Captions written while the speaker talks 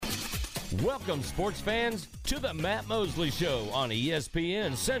Welcome, sports fans, to the Matt Mosley Show on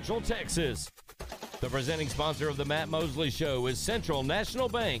ESPN Central Texas. The presenting sponsor of the Matt Mosley Show is Central National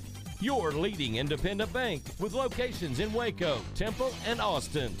Bank, your leading independent bank with locations in Waco, Temple, and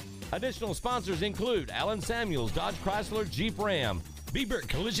Austin. Additional sponsors include Allen Samuels, Dodge Chrysler, Jeep Ram, Biebert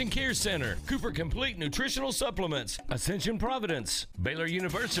Collision Care Center, Cooper Complete Nutritional Supplements, Ascension Providence, Baylor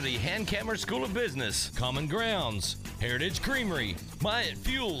University Handcammer School of Business, Common Grounds, Heritage Creamery, Myatt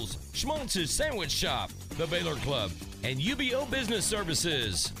Fuels, Schmaltz's Sandwich Shop, the Baylor Club, and UBO Business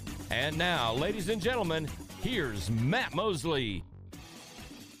Services. And now, ladies and gentlemen, here's Matt Mosley.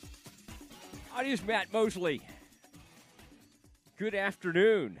 It is Matt Mosley. Good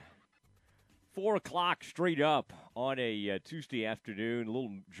afternoon. 4 o'clock straight up on a Tuesday afternoon. A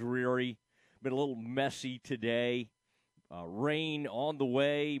little dreary, been a little messy today. Rain on the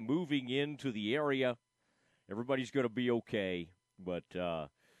way, moving into the area. Everybody's going to be okay. But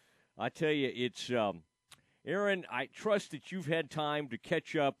I tell you, it's Aaron, I trust that you've had time to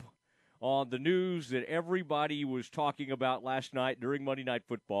catch up on the news that everybody was talking about last night during Monday Night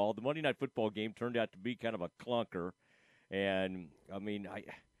Football. The Monday Night Football game turned out to be kind of a clunker. And, I mean,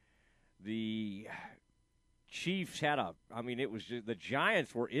 the Chiefs had it was just, the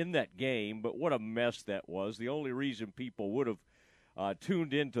Giants were in that game, but what a mess that was. The only reason people would have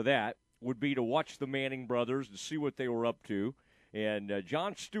tuned into that would be to watch the Manning brothers and see what they were up to. And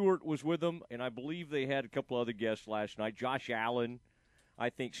Jon Stewart was with them, and I believe they had a couple other guests last night. Josh Allen,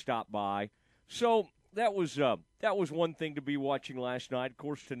 I think, stopped by. So that was one thing to be watching last night. Of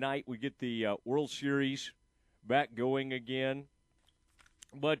course, tonight we get the World Series back going again.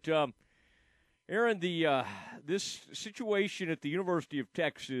 But Aaron, this situation at the University of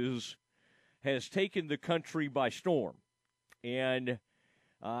Texas has taken the country by storm. And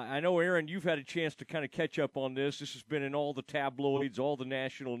I know, Aaron, you've had a chance to kind of catch up on this. This has been in all the tabloids, all the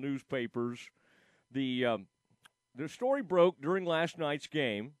national newspapers. The story broke during last night's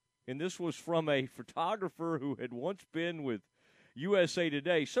game, and this was from a photographer who had once been with USA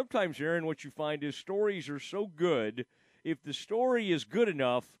Today. Sometimes, Aaron, what you find is stories are so good, if the story is good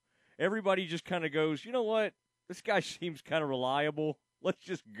enough, everybody just kind of goes, you know what, this guy seems kind of reliable. Let's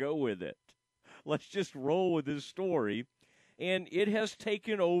just go with it. Let's just roll with this story. And it has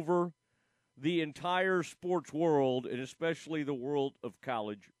taken over the entire sports world, and especially the world of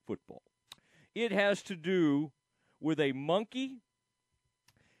college football. It has to do with a monkey,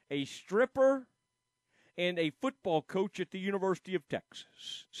 a stripper, and a football coach at the University of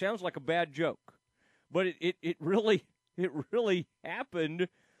Texas. Sounds like a bad joke, but it really happened.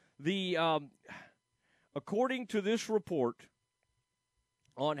 According to this report,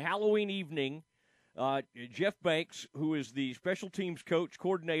 on Halloween evening, Jeff Banks, who is the special teams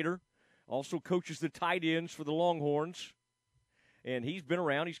coordinator, also coaches the tight ends for the Longhorns, and he's been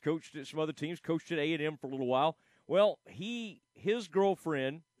around. He's coached at some other teams, coached at A&M for a little while. Well, his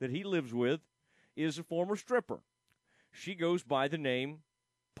girlfriend that he lives with is a former stripper. She goes by the name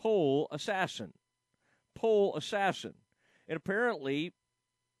Pole Assassin. Pole Assassin. And apparently,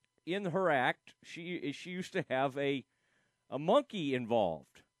 in her act, she used to have a monkey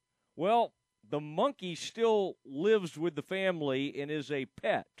involved. Well, the monkey still lives with the family and is a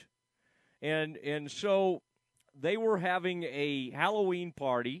pet. And so they were having a Halloween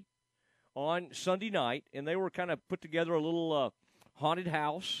party on Sunday night, and they were kind of put together a little haunted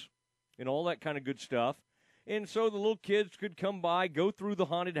house and all that kind of good stuff. And so the little kids could come by, go through the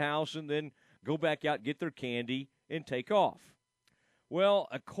haunted house, and then go back out, get their candy, and take off. Well,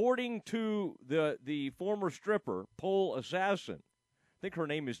 according to the former stripper, Pole Assassin, I think her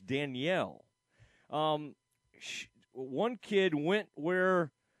name is Danielle, one kid went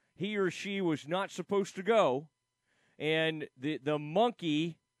where he or she was not supposed to go, and the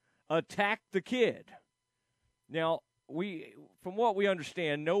monkey attacked the kid. Now, from what we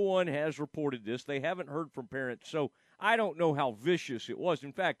understand, no one has reported this. They haven't heard from parents, so I don't know how vicious it was.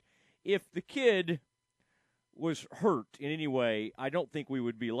 In fact, if the kid was hurt in any way, I don't think we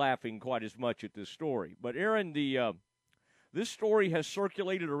would be laughing quite as much at this story. But, Aaron, this story has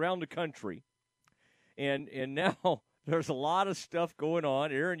circulated around the country, and now there's a lot of stuff going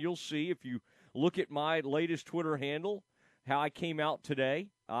on. Aaron, you'll see if you look at my latest Twitter handle how I came out today.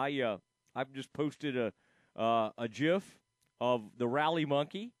 I've just posted a GIF of the rally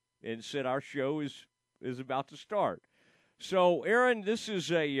monkey and said our show is about to start. So, Aaron, this is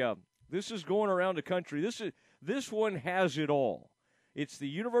going around the country. This one has it all. It's the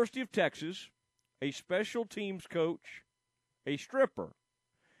University of Texas, a special teams coach, a stripper,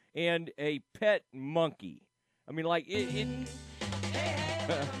 and a pet monkey. I mean, like it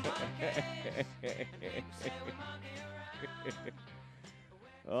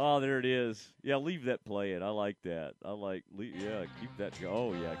Oh, there it is. Yeah, leave that playing. I like that. Keep that going.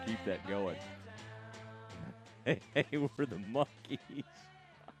 Oh, yeah, keep that going. Hey, we're the Monkeys.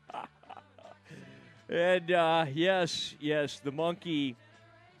 And, yes, the Monkey,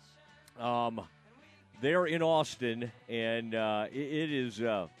 they're in Austin, and it is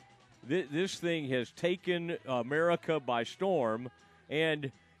this thing has taken America by storm.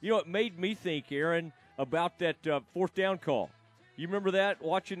 And, it made me think, Aaron, about that fourth down call. You remember that,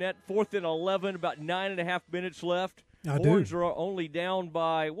 watching that 4th and 11, about 9.5 minutes left? I Horns do. are only down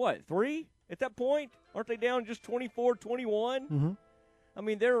by, 3 at that point? Aren't they down just 24-21? Mm-hmm. I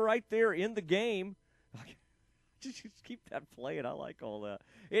mean, they're right there in the game. Just keep that playing. I like all that.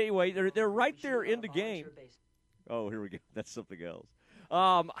 Anyway, they're right there in the game. Oh, here we go. That's something else.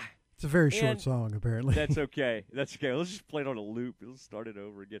 It's a very short song, apparently. That's okay. Let's just play it on a loop. Let's start it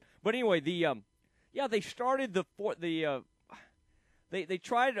over again. But anyway, they started they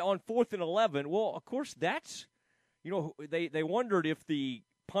tried it on 4th and 11. Well, of course, that's they wondered if the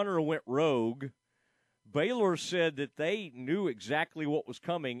punter went rogue. Baylor said that they knew exactly what was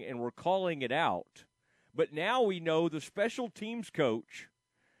coming and were calling it out. But now we know the special teams coach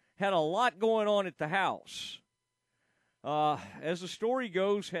had a lot going on at the house. As the story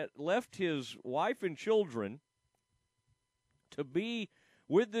goes, had left his wife and children to be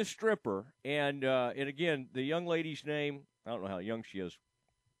with this stripper. And again, the young lady's name, I don't know how young she is,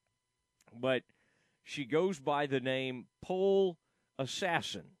 but she goes by the name Pole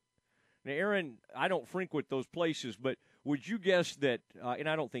Assassin. Now, Aaron, I don't frequent those places, but would you guess that, and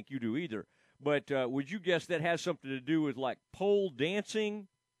I don't think you do either, but would you guess that has something to do with, like, pole dancing,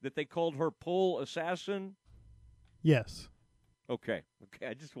 that they called her Pole Assassin? Yes. Okay.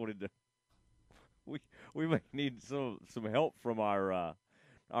 I just wanted to. We may need some help from our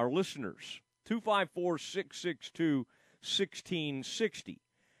listeners. 254-662-1660.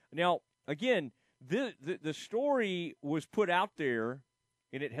 Now, again, the story was put out there,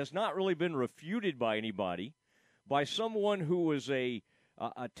 and it has not really been refuted by anybody, by someone who was a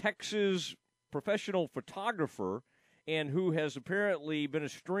Texas professional photographer and who has apparently been a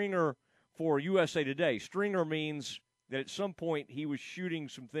stringer for USA Today. Stringer means that at some point he was shooting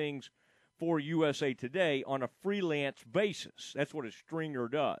some things for USA Today on a freelance basis. That's what a stringer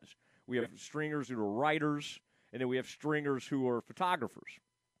does. We have stringers who are writers, and then we have stringers who are photographers.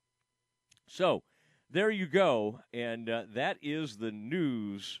 So there you go, and that is the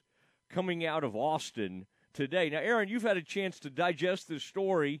news coming out of Austin today. Now, Aaron, you've had a chance to digest this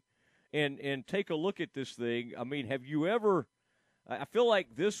story and take a look at this thing. I mean, have you ever – I feel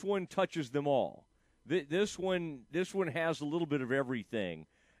like this one touches them all. This one has a little bit of everything.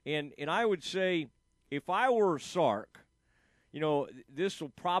 And I would say if I were Sark, this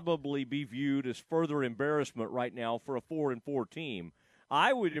will probably be viewed as further embarrassment right now for a 4-4 team.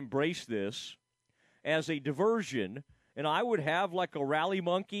 I would embrace this as a diversion, and I would have like a rally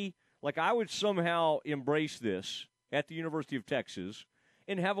monkey. Like, I would somehow embrace this at the University of Texas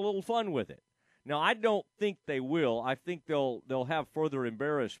and have a little fun with it. Now, I don't think they will. I think they'll have further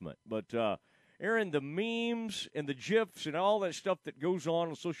embarrassment. But, Aaron, the memes and the GIFs and all that stuff that goes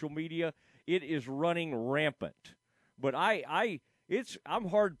on social media, it is running rampant. But I'm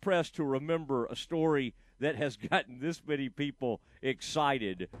hard-pressed to remember a story that has gotten this many people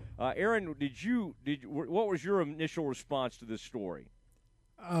excited. Aaron, what was your initial response to this story?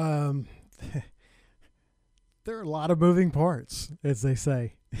 There are a lot of moving parts, as they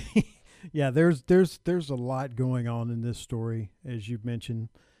say. Yeah, there's a lot going on in this story, as you've mentioned.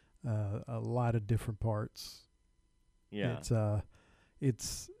 A lot of different parts. Yeah, it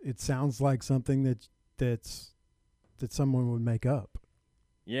sounds like something that someone would make up.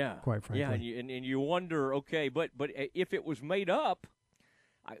 Yeah, quite frankly. Yeah, and you wonder, okay, but if it was made up,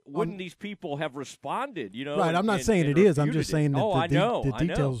 wouldn't these people have responded? Right. I'm not saying it is. I'm just saying that the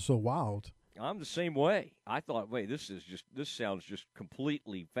details are so wild. I'm the same way. I thought, wait, this sounds just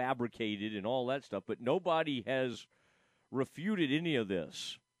completely fabricated and all that stuff, but nobody has refuted any of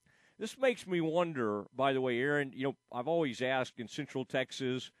this. This makes me wonder, by the way, Aaron, I've always asked in Central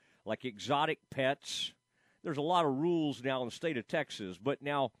Texas, like exotic pets, there's a lot of rules now in the state of Texas, but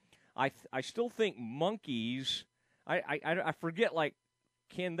now I still think monkeys, I forget, like,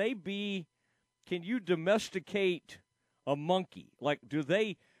 can you domesticate a monkey? Like, do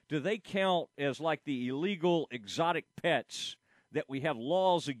they count as like the illegal exotic pets that we have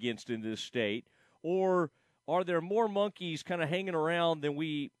laws against in this state? Or are there more monkeys kind of hanging around than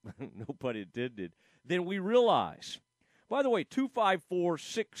we, no pun intended, than we realize? By the way,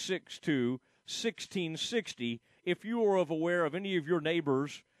 254-662-1660, if you are aware of any of your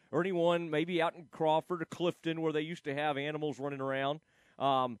neighbors or anyone maybe out in Crawford or Clifton where they used to have animals running around,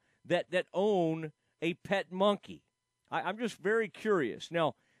 that own a pet monkey. I'm just very curious.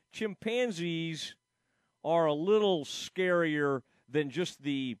 Now, chimpanzees are a little scarier than just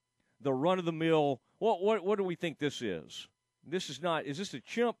the run-of-the-mill. What do we think this is? This is not. Is this a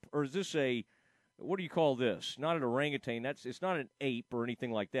chimp or is this a? What do you call this? Not an orangutan. It's not an ape or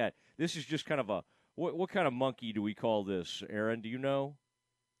anything like that. This is just kind of a. What kind of monkey do we call this, Aaron? Do you know?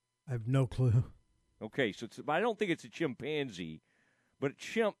 I have no clue. Okay, so I don't think it's a chimpanzee, but a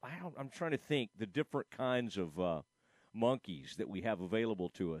chimp. I'm trying to think the different kinds of monkeys that we have available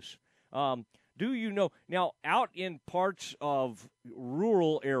to us. Do you know now? Out in parts of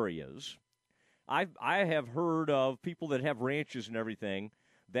rural areas, I have heard of people that have ranches and everything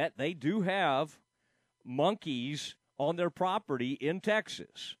that they do have monkeys on their property in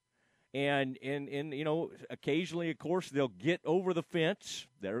Texas. And occasionally, of course, they'll get over the fence.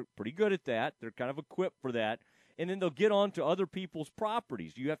 They're pretty good at that. They're kind of equipped for that. And then they'll get onto other people's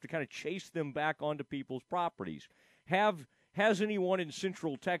properties. You have to kind of chase them back onto people's properties. Has anyone in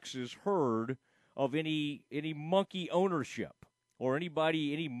Central Texas heard of any monkey ownership or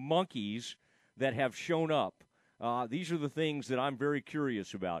any monkeys that have shown up? These are the things that I'm very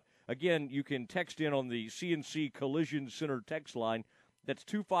curious about. Again, you can text in on the CNC Collision Center text line. That's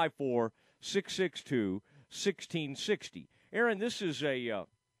 254-662-1660. Aaron, this is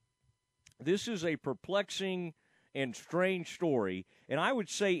a perplexing and strange story, and I would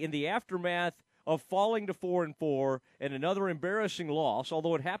say in the aftermath of falling to 4-4 and another embarrassing loss,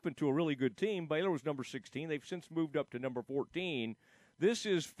 although it happened to a really good team. Baylor was number 16. They've since moved up to number 14. This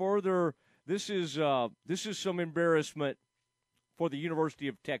is further. This is some embarrassment for the University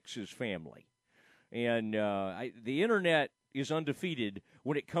of Texas family, and the internet is undefeated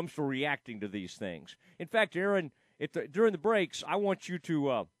when it comes to reacting to these things. In fact, Aaron, during the breaks, I want you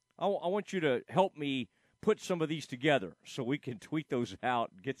to help me put some of these together so we can tweet those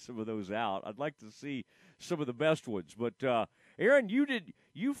out and get some of those out. I'd like to see some of the best ones. But Aaron,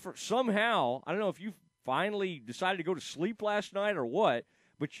 somehow, I don't know if you finally decided to go to sleep last night or what,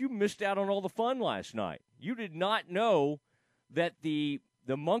 but you missed out on all the fun last night. You did not know that the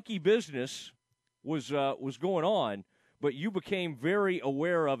monkey business was going on, but you became very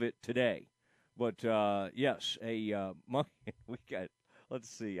aware of it today. But yes, a monkey. We got. Let's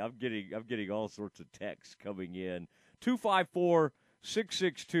see. I'm getting all sorts of texts coming in.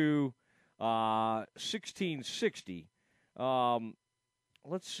 254-662-1660.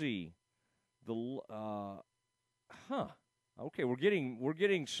 Let's see. Okay, we're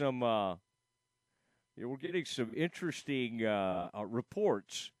getting some interesting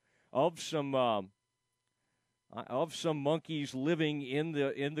reports of some monkeys living in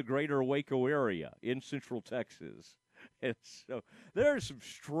the greater Waco area in Central Texas. And so there are some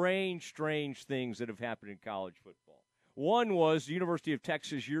strange things that have happened in college football. One was the University of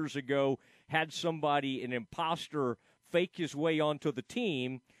Texas years ago had an imposter, fake his way onto the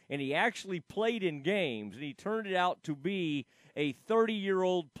team, and he actually played in games, and he turned it out to be a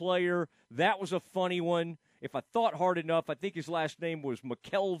 30-year-old player. That was a funny one. If I thought hard enough, I think his last name was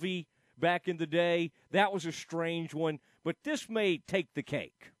McKelvey back in the day. That was a strange one. But this may take the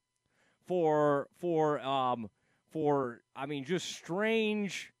cake for just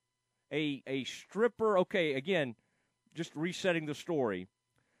strange, a stripper. Okay, again, just resetting the story.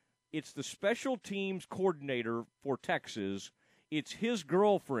 It's the special teams coordinator for Texas. It's his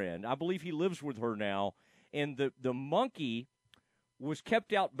girlfriend. I believe he lives with her now. And the monkey was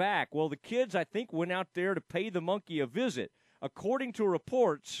kept out back. Well, the kids, I think, went out there to pay the monkey a visit. According to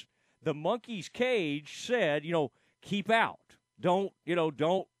reports, the monkey's cage said, keep out. Don't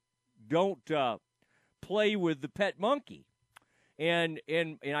play with the pet monkey. And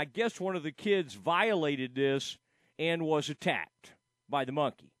I guess one of the kids violated this and was attacked by the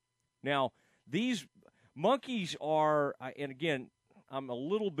monkey. Now, these monkeys are, and again, I'm a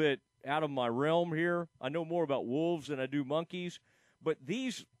little bit out of my realm here. I know more about wolves than I do monkeys, but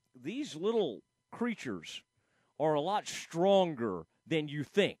these little creatures are a lot stronger than you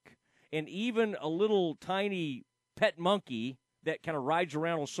think. And even a little tiny pet monkey that kind of rides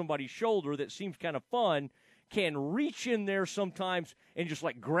around on somebody's shoulder that seems kind of fun can reach in there sometimes and just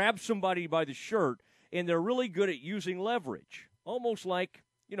like grab somebody by the shirt, and they're really good at using leverage. Almost like,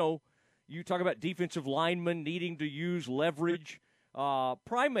 you talk about defensive linemen needing to use leverage.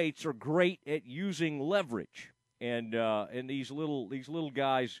 Primates are great at using leverage, and these little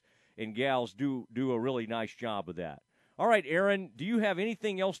guys and gals do a really nice job of that. All right, Aaron, do you have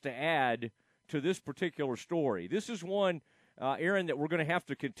anything else to add to this particular story? This is one, Aaron, that we're going to have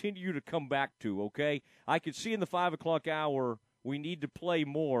to continue to come back to, okay? I could see in the 5 o'clock hour we need to play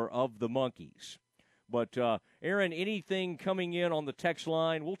more of the monkeys. But, Aaron, anything coming in on the text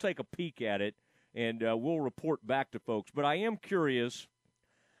line, we'll take a peek at it, and we'll report back to folks. But I am curious,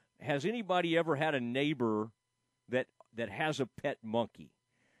 has anybody ever had a neighbor that has a pet monkey?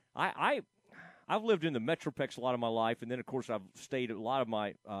 I've lived in the Metroplex a lot of my life, and then, of course, I've stayed a lot of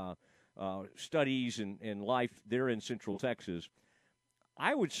my studies and life there in Central Texas.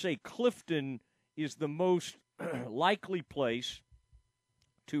 I would say Clifton is the most likely place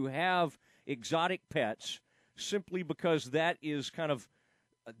to have exotic pets, simply because that is kind of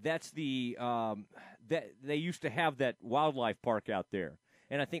that's the that they used to have that wildlife park out there.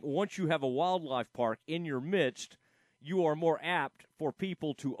 And I think once you have a wildlife park in your midst, you are more apt for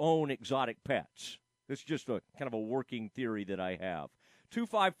people to own exotic pets. It's just a kind of a working theory that I have.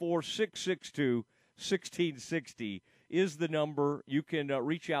 254-662-1660 is the number. You can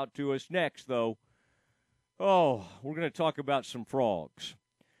reach out to us. Next, though, we're going to talk about some frogs.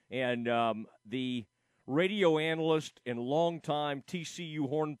 And the radio analyst and longtime TCU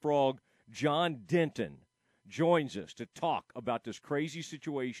Horned Frog, John Denton, joins us to talk about this crazy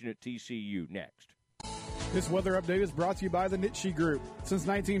situation at TCU next. This weather update is brought to you by the Nitshe Group. Since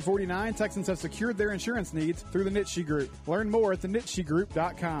 1949, Texans have secured their insurance needs through the Nitshe Group. Learn more at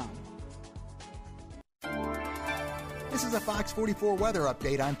thenitshegroup.com. This is a Fox 44 weather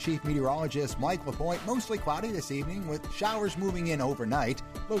update. I'm Chief Meteorologist Mike LaPointe. Mostly cloudy this evening with showers moving in overnight.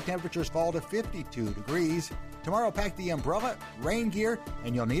 Low temperatures fall to 52 degrees. Tomorrow, pack the umbrella, rain gear,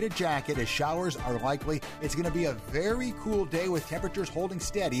 and you'll need a jacket as showers are likely. It's going to be a very cool day with temperatures holding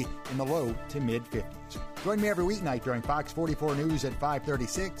steady in the low to mid-50s. Join me every weeknight during Fox 44 News at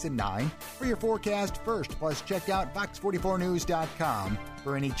 5:36 and 9 for your forecast first. Plus, check out fox44news.com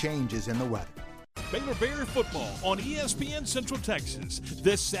for any changes in the weather. Baylor Bears football on ESPN Central Texas.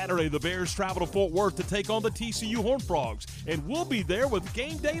 This Saturday, the Bears travel to Fort Worth to take on the TCU Horned Frogs, and we'll be there with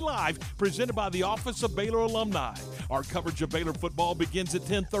Game Day Live, presented by the Office of Baylor Alumni. Our coverage of Baylor football begins at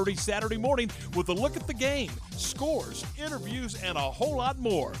 10:30 Saturday morning with a look at the game, scores, interviews, and a whole lot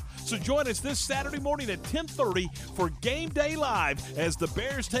more. So join us this Saturday morning at 10:30 for Game Day Live as the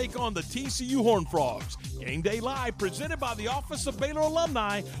Bears take on the TCU Horned Frogs. Game Day Live, presented by the Office of Baylor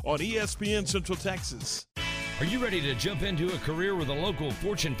Alumni on ESPN Central Texas. Are you ready to jump into a career with a local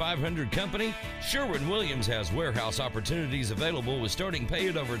Fortune 500 company? Sherwin-Williams has warehouse opportunities available with starting pay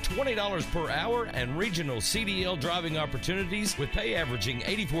at over $20 per hour and regional CDL driving opportunities with pay averaging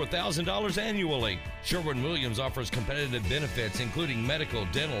 $84,000 annually. Sherwin-Williams offers competitive benefits including medical,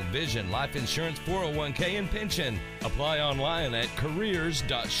 dental, vision, life insurance, 401k, and pension. Apply online at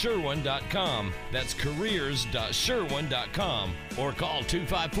careers.sherwin.com. That's careers.sherwin.com or call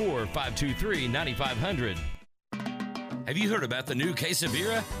 254-523-9500. Have you heard about the new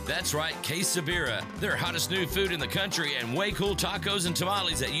Quesabira? That's right, Quesabira. Their hottest new food in the country, and way cool tacos and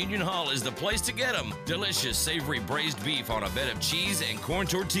tamales at Union Hall is the place to get them. Delicious, savory braised beef on a bed of cheese and corn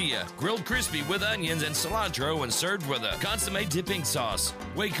tortilla. Grilled crispy with onions and cilantro and served with a consomme dipping sauce.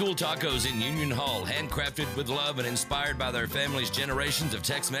 Way cool tacos in Union Hall, handcrafted with love and inspired by their family's generations of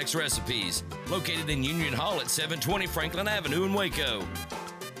Tex-Mex recipes. Located in Union Hall at 720 Franklin Avenue in Waco.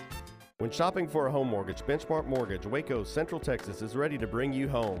 When shopping for a home mortgage, Benchmark Mortgage, Waco, Central Texas is ready to bring you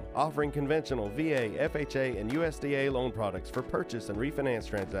home, offering conventional VA, FHA, and USDA loan products for purchase and refinance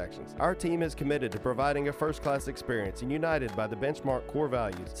transactions. Our team is committed to providing a first-class experience and united by the Benchmark core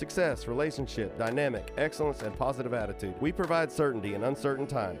values: success, relationship, dynamic, excellence, and positive attitude. We provide certainty in uncertain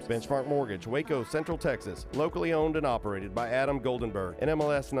times. Benchmark Mortgage, Waco, Central Texas, locally owned and operated by Adam Goldenberg,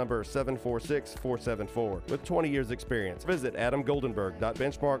 NMLS number 746474, with 20 years experience. Visit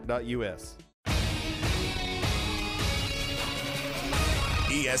adamgoldenberg.benchmark.us.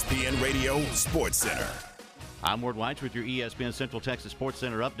 ESPN Radio Sports Center. I'm Ward Weitz with your ESPN Central Texas Sports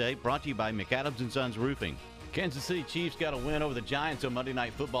Center update, brought to you by McAdams & Sons Roofing. Kansas City Chiefs got a win over the Giants on Monday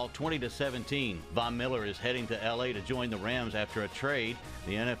Night Football, 20-17. Von Miller is heading to L.A. to join the Rams after a trade.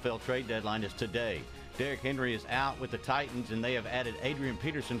 The NFL trade deadline is today. Derrick Henry is out with the Titans, and they have added Adrian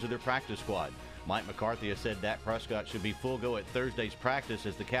Peterson to their practice squad. Mike McCarthy has said Dak Prescott should be full go at Thursday's practice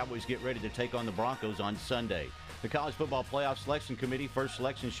as the Cowboys get ready to take on the Broncos on Sunday. The College Football Playoff Selection Committee first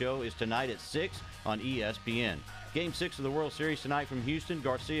selection show is tonight at 6 on ESPN. Game 6 of the World Series tonight from Houston.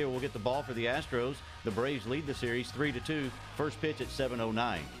 Garcia will get the ball for the Astros. The Braves lead the series 3-2. First pitch at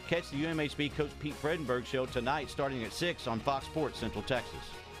 7:09. Catch the UMHB coach Pete Fredenberg show tonight starting at 6 on Fox Sports Central Texas.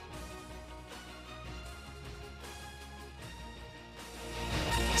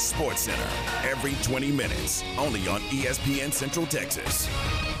 Sports Center, every 20 minutes, only on ESPN Central Texas.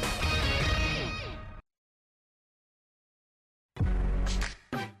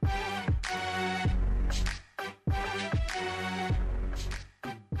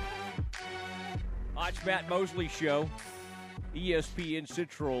 It's Matt Mosley Show, ESPN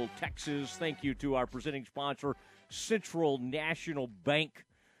Central Texas. Thank you to our presenting sponsor, Central National Bank,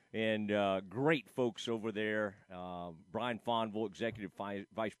 and great folks over there. Brian Fonville, Executive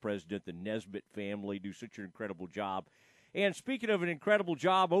Vice President, the Nesbitt family, do such an incredible job. And speaking of an incredible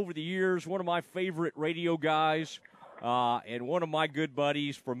job over the years, one of my favorite radio guys and one of my good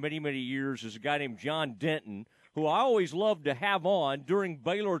buddies for many, many years is a guy named John Denton, who I always loved to have on during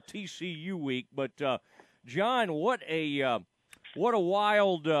Baylor TCU week. But, John, what a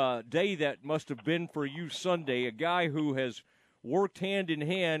wild day that must have been for you Sunday, a guy who has worked hand in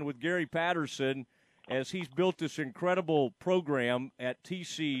hand with Gary Patterson as he's built this incredible program at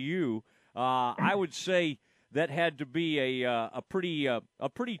TCU. I would say that had to be a pretty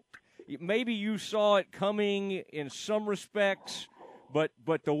maybe you saw it coming in some respects, but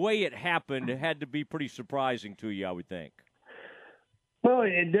the way it happened, it had to be pretty surprising to you, I would think. Well,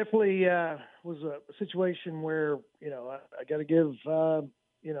 it definitely was a situation where, I got to give, the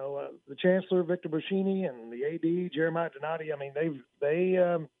Chancellor, Victor Bushini, and the AD, Jeremiah Donati, I mean,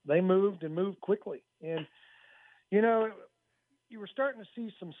 they moved and moved quickly. And, you were starting to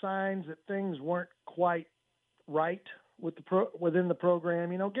see some signs that things weren't quite right with within the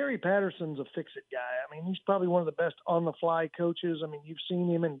program. Gary Patterson's a fix-it guy. I mean, he's probably one of the best on-the-fly coaches. I mean, you've seen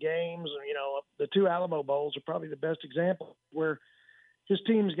him in games. And, the two Alamo Bowls are probably the best example where his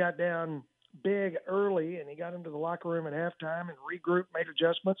teams got down big early, and he got into the locker room at halftime and regrouped, made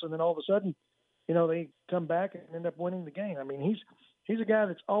adjustments, and then all of a sudden, they come back and end up winning the game. I mean, he's a guy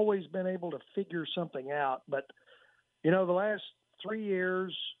that's always been able to figure something out. But, the last 3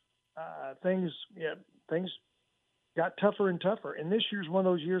 years, things got tougher and tougher. And this year's one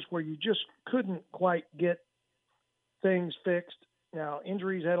of those years where you just couldn't quite get things fixed. Now,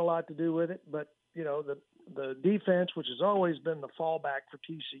 injuries had a lot to do with it, but, the defense, which has always been the fallback for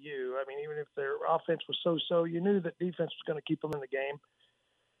TCU, I mean, even if their offense was so-so, you knew that defense was going to keep them in the game.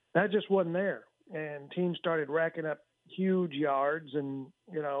 That just wasn't there. And teams started racking up huge yards, and,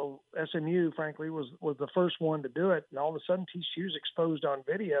 SMU, frankly, was the first one to do it. And all of a sudden, TCU's exposed on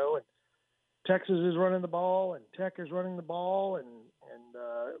video, and Texas is running the ball, and Tech is running the ball, and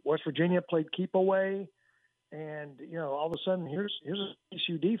West Virginia played keep away. And, all of a sudden, here's a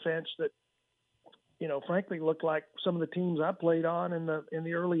TCU defense that, frankly, looked like some of the teams I played on in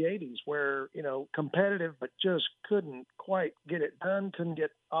the early 80s where, competitive but just couldn't quite get it done, couldn't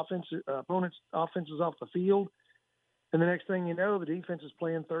get opponents' offenses off the field. And the next thing you know, the defense is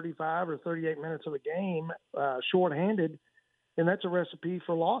playing 35 or 38 minutes of a game shorthanded, and that's a recipe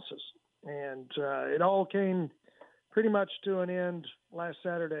for losses. And it all came pretty much to an end last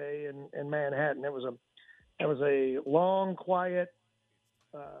Saturday in Manhattan. It was a long, quiet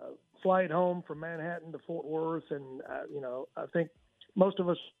flight home from Manhattan to Fort Worth, and I think most of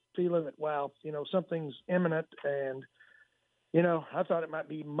us feeling that, wow, something's imminent. And I thought it might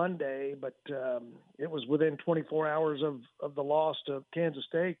be Monday, but it was within 24 hours of the loss to Kansas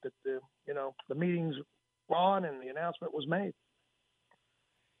State that the meetings were on and the announcement was made.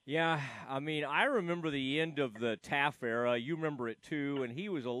 Yeah, I mean, I remember the end of the Taft era. You remember it too, and he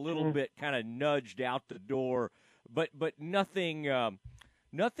was a little bit kind of nudged out the door, but nothing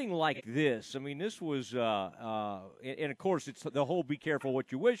like this. I mean, this was, and of course, it's the whole "be careful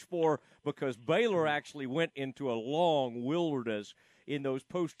what you wish for," because Baylor actually went into a long wilderness in those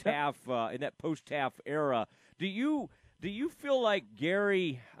post-Taft, in that post-Taft era. Do you feel like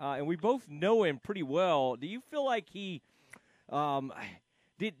Gary, and we both know him pretty well? Do you feel like he?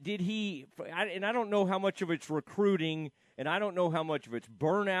 Did he – and I don't know how much of it's recruiting, and I don't know how much of it's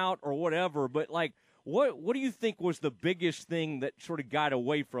burnout or whatever, but, like, what do you think was the biggest thing that sort of got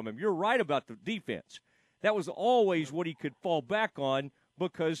away from him? You're right about the defense. That was always what he could fall back on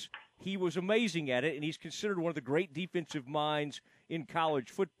because he was amazing at it, and he's considered one of the great defensive minds in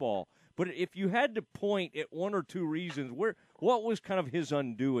college football. But if you had to point at one or two reasons, what was kind of his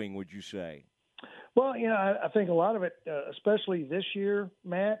undoing, would you say? Well, I think a lot of it, especially this year,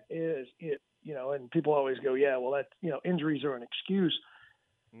 Matt, is it, and people always go, yeah, well, that, injuries are an excuse.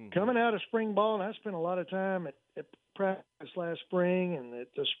 Mm-hmm. Coming out of spring ball, and I spent a lot of time at practice last spring and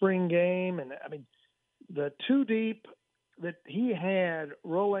at the spring game. And I mean, the two deep that he had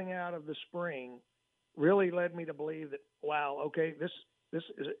rolling out of the spring really led me to believe that, wow, okay, this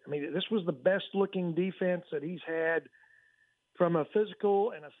was the best looking defense that he's had from a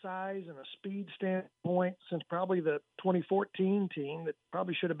physical and a size and a speed standpoint since probably the 2014 team that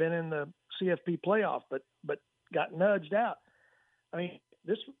probably should have been in the CFP playoff, but got nudged out. I mean,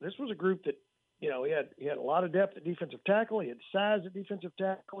 this was a group that, he had a lot of depth at defensive tackle. He had size at defensive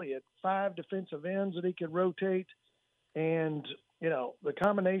tackle. He had 5 defensive ends that he could rotate. And, the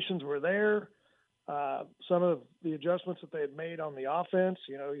combinations were there. some of the adjustments that they had made on the offense.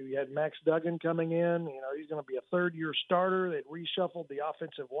 You had Max Duggan coming in. He's going to be a third-year starter. They'd reshuffled the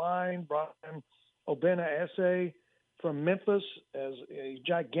offensive line, brought in Obena Esse from Memphis as a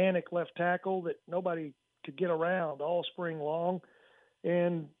gigantic left tackle that nobody could get around all spring long.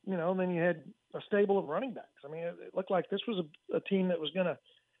 And, then you had a stable of running backs. I mean, it looked like this was a team that was going to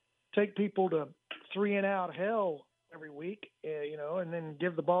take people to 3-and-out hell every week, and then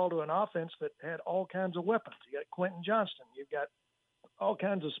give the ball to an offense that had all kinds of weapons. You got Quentin Johnston. You've got all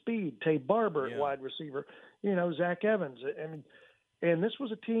kinds of speed. Tay Barber at wide receiver. Zach Evans. And this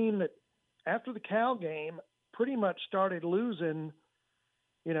was a team that, after the Cal game, pretty much started losing,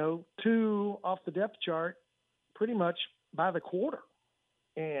 2 off the depth chart pretty much by the quarter.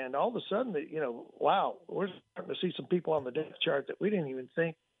 And all of a sudden, wow, we're starting to see some people on the depth chart that we didn't even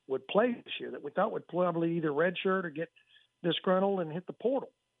think would play this year, that we thought would probably either redshirt or get disgruntled and hit the portal.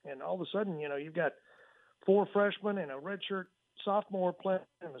 And all of a sudden, you've got 4 freshmen and a redshirt sophomore playing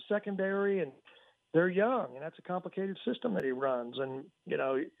in the secondary, and they're young, and that's a complicated system that he runs. And,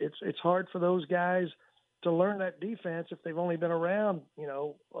 it's hard for those guys to learn that defense if they've only been around,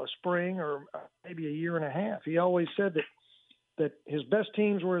 a spring or maybe a year and a half. He always said that his best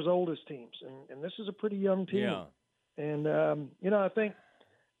teams were his oldest teams, and this is a pretty young team. Yeah. And, I think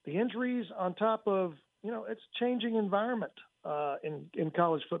the injuries on top of, it's a changing environment in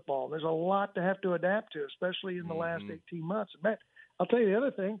college football. There's a lot to have to adapt to, especially in the last 18 months. Matt, I'll tell you the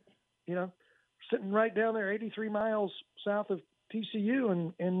other thing, sitting right down there 83 miles south of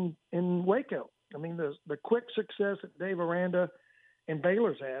TCU in Waco. I mean, the quick success that Dave Aranda and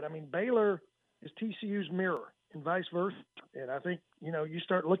Baylor's had. I mean, Baylor is TCU's mirror and vice versa. And I think, you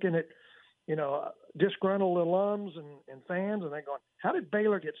start looking at, disgruntled alums and fans, and they're going, how did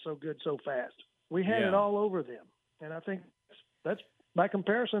Baylor get so good so fast? We had it all over them. And I think that's by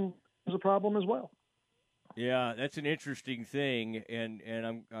comparison, is a problem as well. Yeah, that's an interesting thing,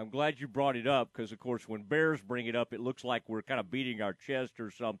 and I'm glad you brought it up because, of course, when Bears bring it up, it looks like we're kind of beating our chest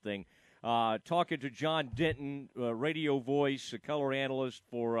or something. Talking to John Denton, radio voice, a color analyst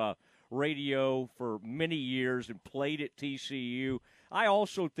for radio for many years and played at TCU. I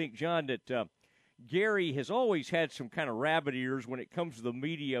also think, John, that Gary has always had some kind of rabbit ears when it comes to the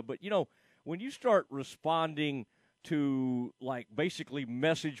media, but, when you start responding to, like, basically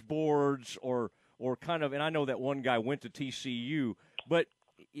message boards or kind of, and I know that one guy went to TCU, but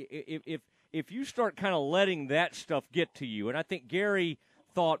if you start kind of letting that stuff get to you, and I think Gary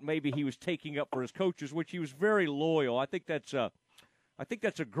thought maybe he was taking up for his coaches, which he was very loyal. I think that's a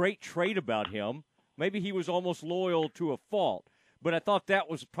great trait about him. Maybe he was almost loyal to a fault, but I thought that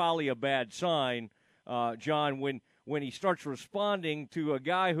was probably a bad sign, John, when he starts responding to a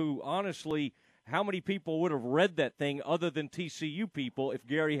guy who, honestly, how many people would have read that thing other than TCU people if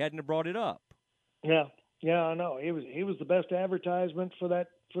Gary hadn't have brought it up? Yeah, I know. He was the best advertisement for that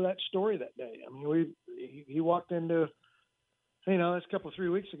story that day. I mean, he walked into, that's a couple of 3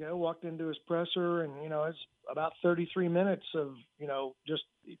 weeks ago, walked into his presser, and it's about 33 minutes of just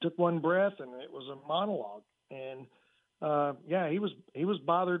he took one breath, and it was a monologue. And he was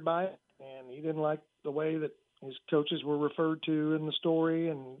bothered by it, and he didn't like the way that his coaches were referred to in the story,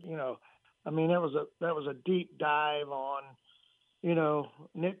 and I mean that was a deep dive on.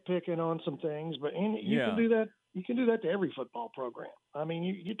 Nitpicking on some things, but you can do that. You can do that to every football program. I mean,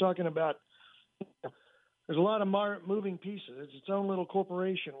 you're talking about there's a lot of moving pieces. It's its own little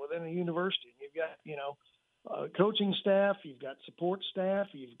corporation within a university. You've got, coaching staff, you've got support staff,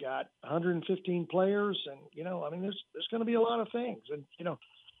 you've got 115 players, and I mean, there's going to be a lot of things. And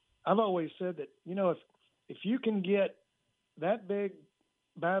I've always said that if you can get that big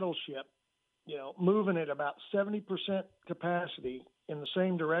battleship moving at about 70% capacity in the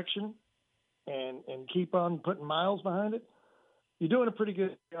same direction and keep on putting miles behind it, you're doing a pretty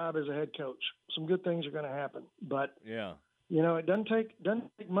good job as a head coach. Some good things are going to happen. But, it doesn't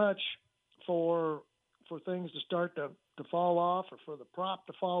take much for things to start to fall off or for the prop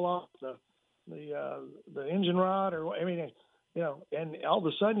to fall off the engine rod and all of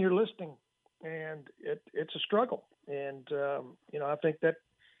a sudden you're listening and it's a struggle. And, I think that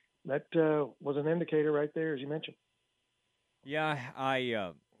was an indicator right there, as you mentioned. Yeah,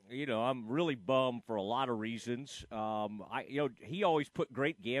 I'm really bummed for a lot of reasons. He always put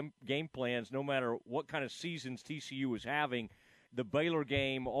great game plans, no matter what kind of seasons TCU was having. The Baylor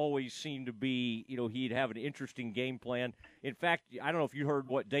game always seemed to be, he'd have an interesting game plan. In fact, I don't know if you heard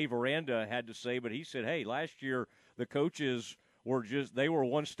what Dave Aranda had to say, but he said, "Hey, last year the coaches they were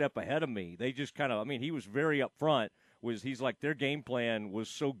one step ahead of me. They just kind of, he was very upfront." He's like, their game plan was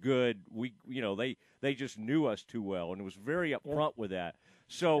so good, they just knew us too well, and it was very upfront with that.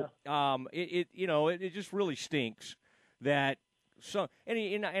 So it just really stinks that so.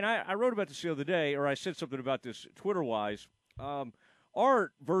 And I wrote about this the other day, or I said something about this Twitter-wise.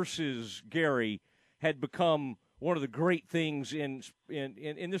 Art versus Gary had become one of the great things in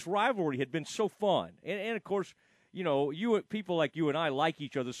this rivalry. Had been so fun, and of course, people like you and I like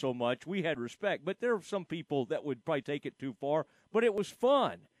each other so much, we had respect. But there are some people that would probably take it too far. But it was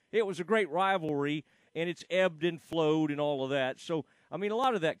fun. It was a great rivalry, and it's ebbed and flowed and all of that. So, I mean, a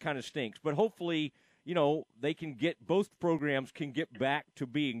lot of that kind of stinks. But hopefully, they can both programs can get back to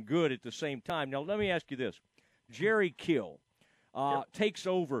being good at the same time. Now, let me ask you this. Jerry Kill takes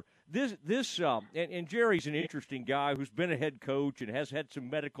over. And Jerry's an interesting guy who's been a head coach and has had some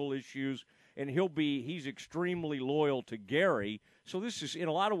medical issues, and he's extremely loyal to Gary. So this is, in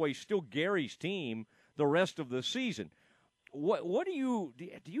a lot of ways, still Gary's team the rest of the season. What do you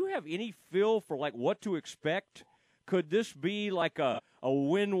have any feel for like what to expect? Could this be like a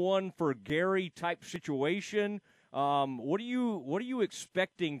win-one for Gary type situation? What are you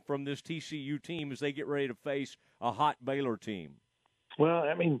expecting from this TCU team as they get ready to face a hot Baylor team? Well,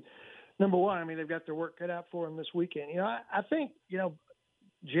 I mean, number one, they've got their work cut out for them this weekend. I think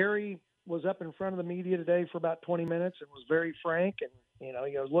Jerry was up in front of the media today for about 20 minutes and was very frank. And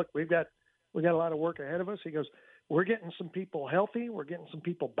he goes, "Look, we got a lot of work ahead of us." He goes, "We're getting some people healthy. We're getting some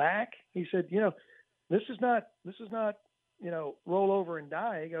people back." He said, this is not roll over and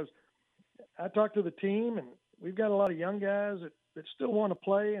die. He goes, "I talked to the team, and we've got a lot of young guys that still want to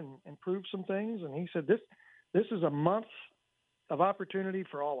play and improve some things." And he said, this is a month of opportunity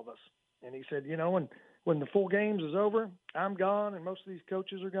for all of us. And he said, when the full games is over, I'm gone and most of these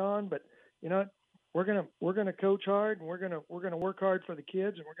coaches are gone, but you know what? We're gonna coach hard, and we're gonna work hard for the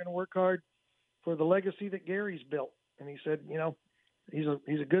kids, and we're gonna work hard for the legacy that Gary's built. And he said,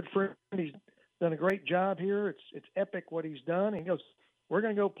 he's a good friend. He's done a great job here. It's epic what he's done. And he goes, we're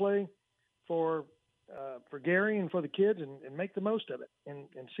gonna go play for Gary and for the kids and make the most of it and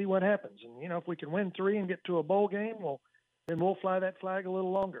see what happens. And if we can win 3 and get to a bowl game, then we'll fly that flag a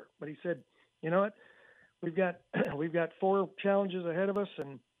little longer. But he said, you know what? We've got 4 challenges ahead of us,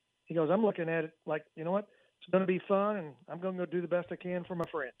 and he goes, I'm looking at it like, you know what? It's going to be fun, and I'm going to go do the best I can for my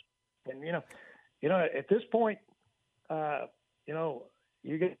friend. And at this point,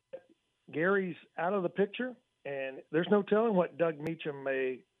 you get Gary's out of the picture, and there's no telling what Doug Meacham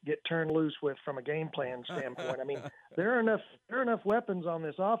may get turned loose with from a game plan standpoint. There are enough weapons on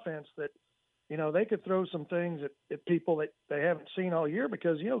this offense that they could throw some things at people that they haven't seen all year,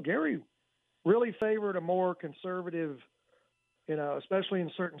 because Gary really favored a more conservative, especially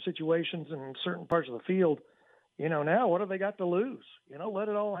in certain situations and in certain parts of the field. Now what have they got to lose? Let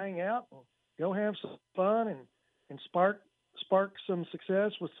it all hang out and go have some fun and spark some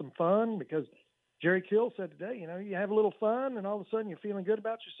success with some fun, because Jerry Kill said today, you have a little fun and all of a sudden you're feeling good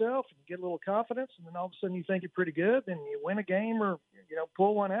about yourself and you get a little confidence, and then all of a sudden you think you're pretty good, then you win a game or,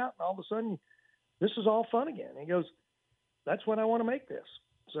 pull one out, and all of a sudden this is all fun again. And he goes, that's when I want to make this.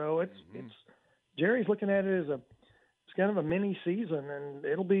 So it's Jerry's looking at it as it's kind of a mini season, and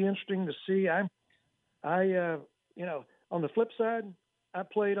it'll be interesting to see. On the flip side, I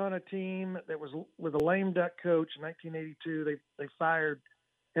played on a team that was with a lame duck coach in 1982. They fired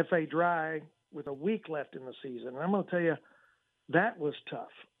F.A. Dry with a week left in the season. And I'm going to tell you, that was tough.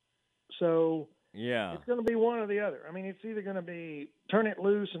 So yeah, it's going to be one or the other. It's either going to be turn it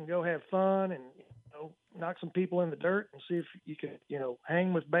loose and go have fun and knock some people in the dirt and see if you can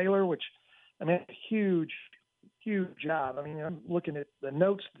hang with Baylor, which a huge job. I'm looking at the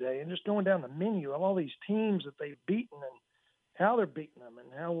notes today and just going down the menu of all these teams that they've beaten and how they're beating them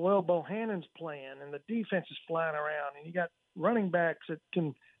and how well Bohannon's playing, and the defense is flying around, and you got running backs that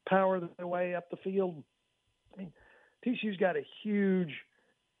can power their way up the field. TCU's got a huge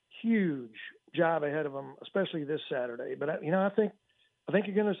job ahead of them, especially this Saturday. But I think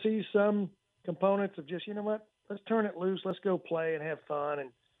you're going to see some components of just, let's turn it loose, let's go play and have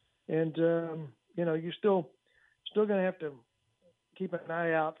fun, and you're still going to have to keep an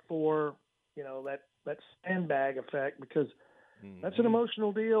eye out for that sandbag effect, because that's an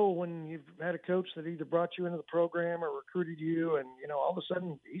emotional deal when you've had a coach that either brought you into the program or recruited you, and all of a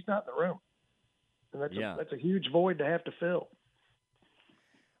sudden he's not in the room, and that's a huge void to have to fill.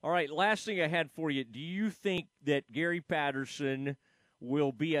 All right, last thing I had for you. Do you think that Gary Patterson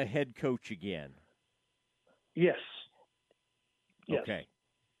will be a head coach again? Yes. Okay.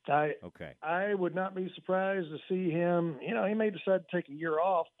 I would not be surprised to see him. He may decide to take a year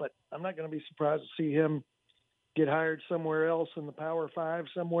off, but I'm not going to be surprised to see him get hired somewhere else in the Power 5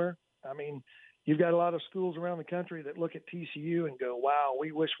 somewhere. You've got a lot of schools around the country that look at TCU and go, wow,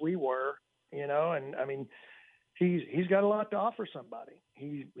 we wish we were, and he's got a lot to offer somebody.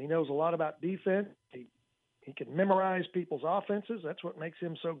 He knows a lot about defense. He can memorize people's offenses. That's what makes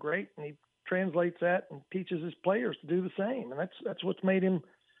him so great, and he translates that and teaches his players to do the same. And that's what's made him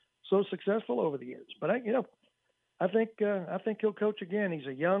so successful over the years. But I think he'll coach again. He's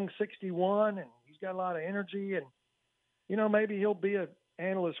a young 61, and he's got a lot of energy. And maybe he'll be an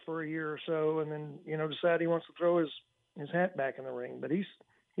analyst for a year or so, and then decide he wants to throw his hat back in the ring. But he's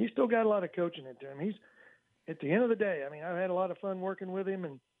still got a lot of coaching into him. He's, at the end of the day, I mean, I've had a lot of fun working with him,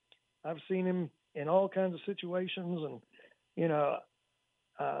 and I've seen him in all kinds of situations, and I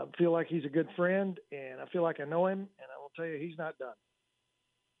feel like he's a good friend, and I feel like I know him, and I will tell you, he's not done.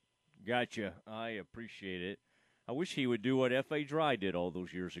 Gotcha. I appreciate it. I wish he would do what F.A. Dry did all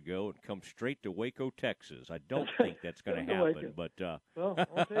those years ago and come straight to Waco, Texas. I don't think that's going to happen. But well,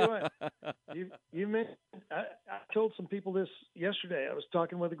 I'll tell you what. You mentioned, I told some people this yesterday. I was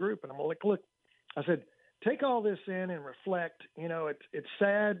talking with a group, and I'm like, look, I said, take all this in and reflect. It's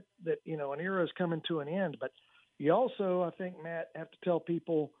sad that an era is coming to an end, but you also, I think, Matt, have to tell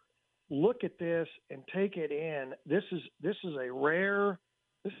people, look at this and take it in. This is a rare.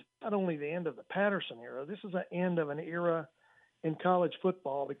 This is not only the end of the Patterson era. This is the end of an era in college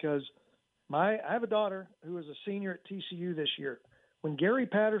football, because I have a daughter who is a senior at TCU this year. When Gary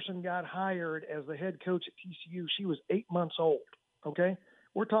Patterson got hired as the head coach at TCU, she was 8 months old. Okay,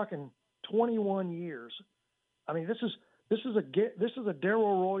 we're talking 21 years. I mean, this is a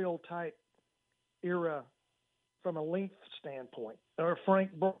Darrell Royal type era from a length standpoint, or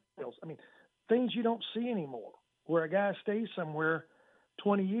Frank Broyles. I mean, things you don't see anymore, where a guy stays somewhere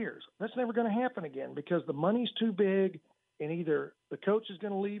 20 years. That's never going to happen again, because the money's too big, and either the coach is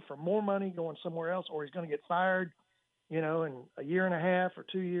going to leave for more money going somewhere else, or he's going to get fired, in a year and a half or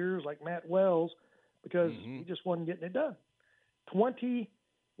 2 years, like Matt Wells, because he just wasn't getting it done.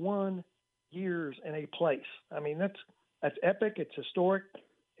 21 years in a place. I mean, that's epic. It's historic,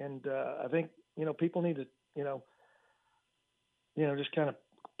 and I think people need to just kind of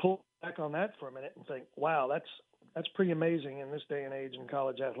pull back on that for a minute and think, wow, that's pretty amazing in this day and age in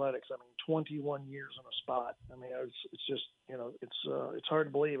college athletics. I mean, 21 years in a spot. I mean, it's just it's hard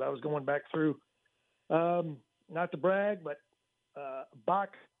to believe. I was going back through, not to brag, but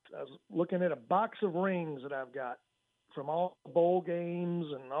box. I was looking at a box of rings that I've got from all the bowl games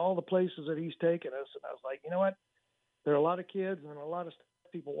and all the places that he's taken us. And I was like, you know what? There are a lot of kids and a lot of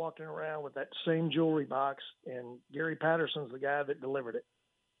people walking around with that same jewelry box, and Gary Patterson's the guy that delivered it.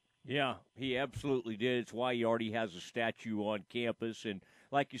 Yeah, he absolutely did. It's why he already has a statue on campus. And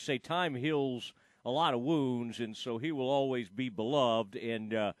like you say, time heals a lot of wounds, and so he will always be beloved.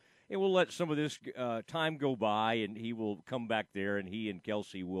 And we'll let some of this time go by, and he will come back there, and he and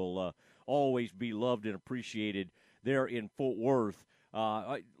Kelsey will always be loved and appreciated there in Fort Worth.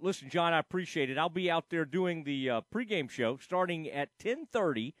 Listen, John, I appreciate it. I'll be out there doing the pregame show starting at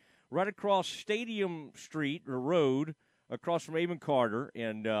 10:30 right across Stadium Street, or Road, across from Avon Carter,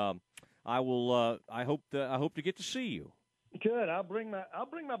 and I hope to get to see you. Good. I'll bring my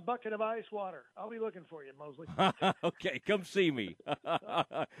bucket of ice water. I'll be looking for you, Mosley. Okay, come see me.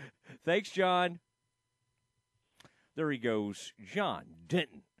 Thanks, John. There he goes, John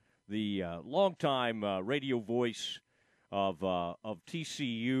Denton, the longtime radio voice of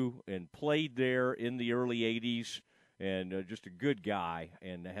TCU, and played there in the early 80s. And just a good guy,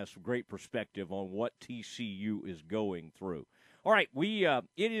 and has some great perspective on what TCU is going through. All right,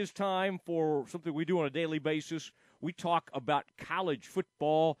 it is time for something we do on a daily basis. We talk about college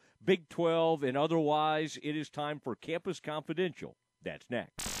football, Big 12, and otherwise. It is time for Campus Confidential. That's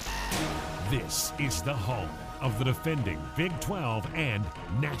next. This is the home of the defending Big 12 and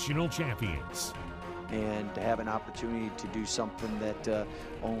national champions. And to have an opportunity to do something that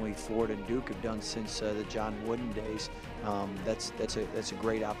only Ford and Duke have done since the John Wooden days, that's a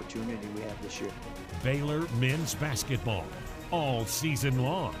great opportunity we have this year. Baylor men's basketball, all season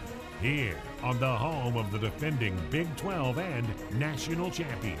long, here on the home of the defending Big 12 and national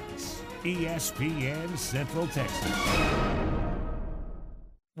champions, ESPN Central Texas.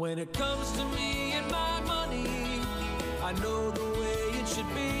 When it comes to me and my money, I know the way it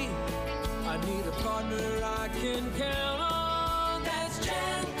should be. I need a partner I can count on. That's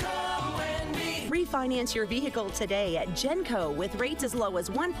Genco and me. Refinance your vehicle today at Genco with rates as low as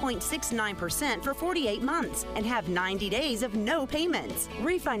 1.69% for 48 months and have 90 days of no payments.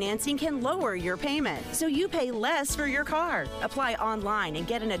 Refinancing can lower your payment, so you pay less for your car. Apply online and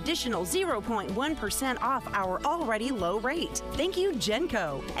get an additional 0.1% off our already low rate. Thank you,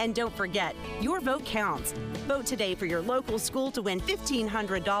 Genco. And don't forget, your vote counts. Vote today for your local school to win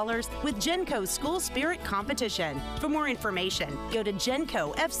 $1,500 with Genco School Spirit Competition. For more information, go to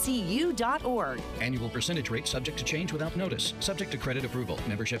gencofcu.org. Annual percentage rate subject to change without notice. Subject to credit approval,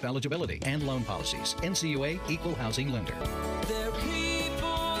 membership eligibility, and loan policies. NCUA Equal Housing Lender. They're people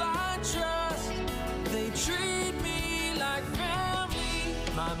I trust. They treat me like family.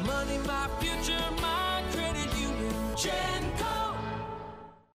 My money, my future, my credit union. Genco.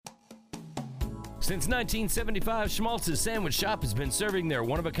 Since 1975, Schmaltz's Sandwich Shop has been serving their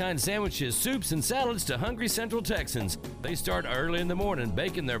one-of-a-kind sandwiches, soups, and salads to hungry Central Texans. They start early in the morning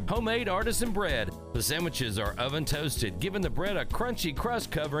baking their homemade artisan bread. The sandwiches are oven-toasted, giving the bread a crunchy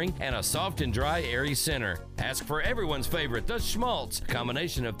crust covering and a soft and dry, airy center. Ask for everyone's favorite, the Schmaltz, a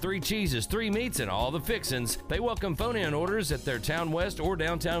combination of 3 cheeses, 3 meats, and all the fixins. They welcome phone-in orders at their Town West or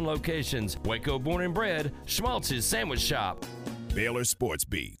downtown locations. Waco born and bred, Schmaltz's Sandwich Shop. Baylor Sports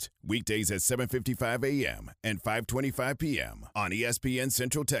Beat, weekdays at 7:55 a.m. and 5:25 p.m. on ESPN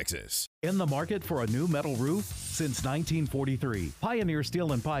Central Texas. In the market for a new metal roof? Since 1943, Pioneer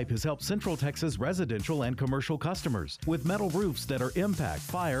Steel and Pipe has helped Central Texas residential and commercial customers with metal roofs that are impact,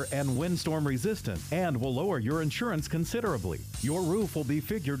 fire, and windstorm resistant and will lower your insurance considerably. Your roof will be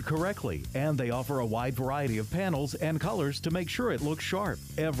figured correctly, and they offer a wide variety of panels and colors to make sure it looks sharp.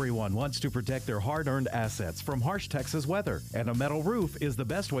 Everyone wants to protect their hard-earned assets from harsh Texas weather, and a metal roof is the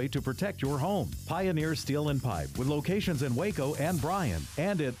best way to protect your home. Pioneer Steel and Pipe, with locations in Waco and Bryan,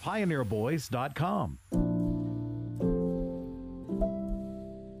 and at pioneerboys.com.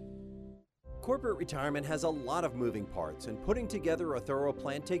 Corporate retirement has a lot of moving parts, and putting together a thorough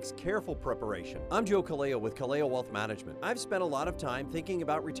plan takes careful preparation. I'm Joe Kaleo with Kaleo Wealth Management. I've spent a lot of time thinking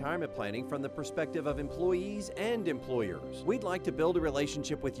about retirement planning from the perspective of employees and employers. We'd like to build a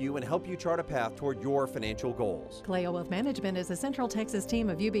relationship with you and help you chart a path toward your financial goals. Kaleo Wealth Management is a Central Texas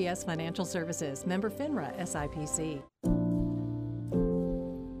team of UBS Financial Services, member FINRA SIPC.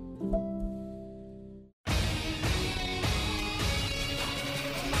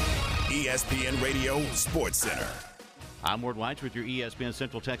 ESPN Radio Sports Center. I'm Ward Weitz with your ESPN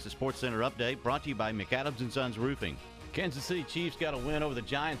Central Texas Sports Center update, brought to you by McAdams & Sons Roofing. Kansas City Chiefs got a win over the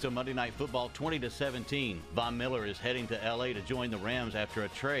Giants on Monday Night Football, 20-17. Von Miller is heading to L.A. to join the Rams after a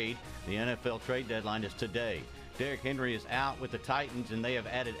trade. The NFL trade deadline is today. Derrick Henry is out with the Titans, and they have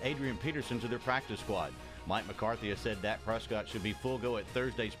added Adrian Peterson to their practice squad. Mike McCarthy has said Dak Prescott should be full go at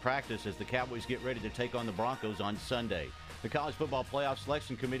Thursday's practice as the Cowboys get ready to take on the Broncos on Sunday. The College Football Playoff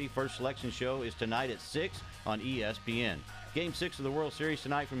Selection Committee first selection show is tonight at 6 on ESPN. Game 6 of the World Series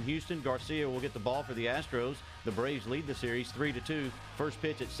tonight from Houston. Garcia will get the ball for the Astros. The Braves lead the series 3-2. First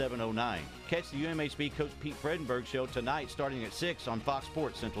pitch at 7:09. Catch the UMHB coach Pete Fredenberg show tonight starting at 6 on Fox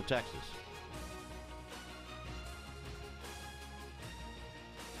Sports Central Texas.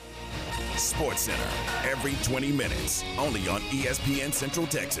 Sports Center, every 20 minutes, only on ESPN Central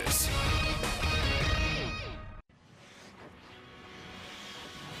Texas.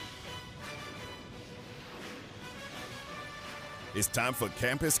 It's time for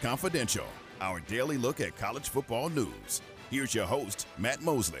Campus Confidential, our daily look at college football news. Here's your host, Matt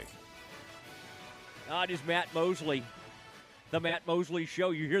Mosley. It is Matt Mosley, the Matt Mosley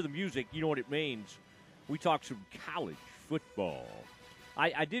Show. You hear the music, you know what it means. We talk some college football.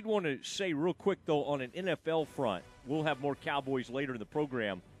 I did want to say real quick, though, on an NFL front, we'll have more Cowboys later in the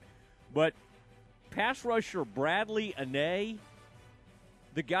program, but pass rusher Bradley Anae,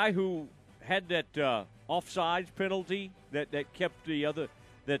 the guy who had that offsides penalty that kept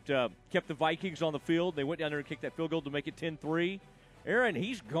kept the Vikings on the field. They went down there and kicked that field goal to make it 10-3. Aaron,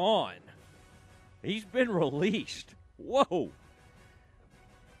 he's gone. He's been released. Whoa.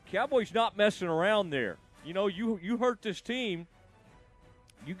 Cowboys not messing around there. You know, you hurt this team,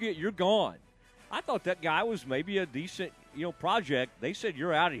 you're gone. I thought that guy was maybe a decent, project. They said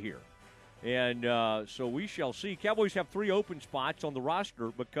you're out of here. And so we shall see. Cowboys have 3 open spots on the roster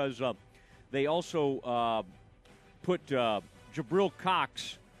because they also put Jabril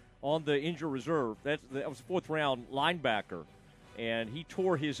Cox on the injured reserve. That was a 4th-round linebacker, and he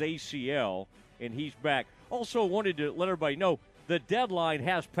tore his ACL, and he's back. Also wanted to let everybody know the deadline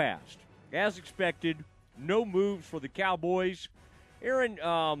has passed. As expected, no moves for the Cowboys. Aaron,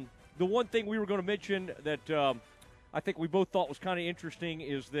 the one thing we were going to mention that I think we both thought was kind of interesting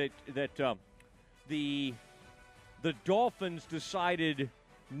is that the Dolphins decided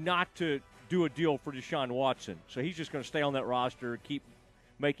not to do a deal for Deshaun Watson. So he's just going to stay on that roster, keep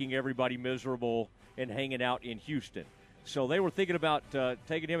making everybody miserable and hanging out in Houston. So they were thinking about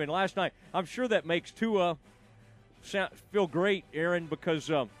taking him. And last night, I'm sure that makes Tua feel great, Aaron,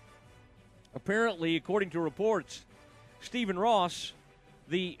 because apparently, according to reports, Stephen Ross,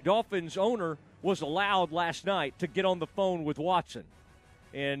 the Dolphins owner, was allowed last night to get on the phone with Watson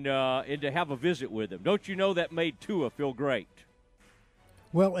and to have a visit with him. Don't you know that made Tua feel great?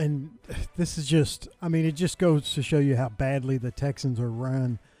 Well, and this is just, I mean, it just goes to show you how badly the Texans are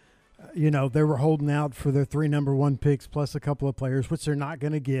run. They were holding out for their 3 number 1 picks plus a couple of players, which they're not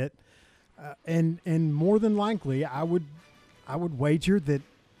going to get. And more than likely, I would wager that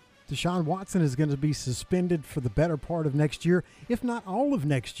Deshaun Watson is going to be suspended for the better part of next year, if not all of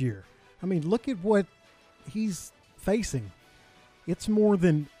next year. I mean, look at what he's facing. It's more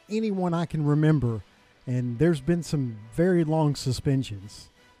than anyone I can remember, and there's been some very long suspensions.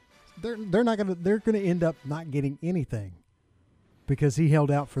 They're going to end up not getting anything because he held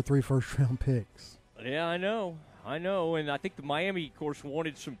out for 3 first-round picks. Yeah, I know, and I think the Miami, of course,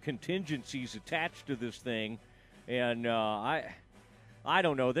 wanted some contingencies attached to this thing, and I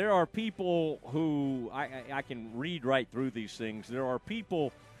don't know. There are people who I can read right through these things. There are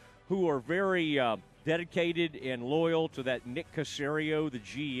people who are very dedicated and loyal to that Nick Caserio, the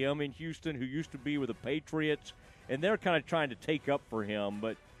GM in Houston, who used to be with the Patriots, and they're kind of trying to take up for him.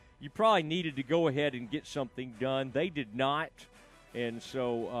 But you probably needed to go ahead and get something done. They did not, and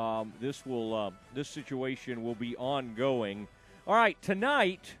so this situation will be ongoing. All right,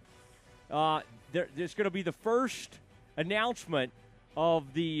 tonight there's going to be the first announcement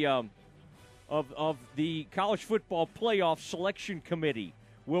of the of the College Football Playoff Selection Committee.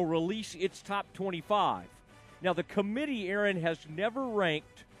 Will release its top 25. Now, the committee, Aaron, has never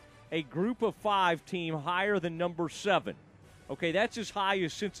ranked a group of 5 team higher than number 7. Okay, that's as high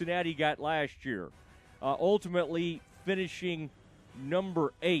as Cincinnati got last year, ultimately finishing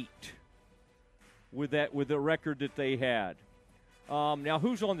number 8 with the record that they had. Now,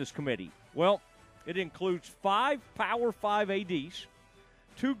 who's on this committee? Well, it includes 5 Power 5 ADs,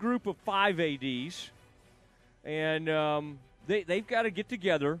 2 group of 5 ADs, and they've got to get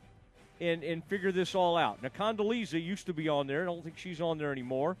together and figure this all out. Now, Condoleezza used to be on there. I don't think she's on there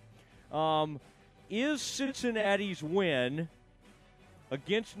anymore. Is Cincinnati's win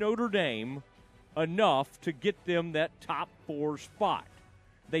against Notre Dame enough to get them that top 4 spot?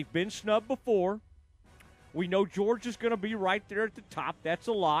 They've been snubbed before. We know Georgia's going to be right there at the top. That's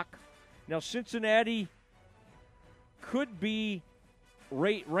a lock. Now, Cincinnati could be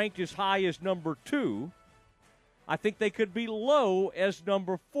ranked as high as number 2. I think they could be low as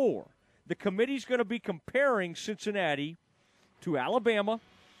number 4. The committee's going to be comparing Cincinnati to Alabama,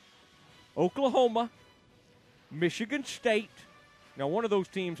 Oklahoma, Michigan State. Now, one of those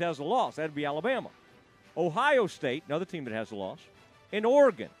teams has a loss. That would be Alabama. Ohio State, another team that has a loss. And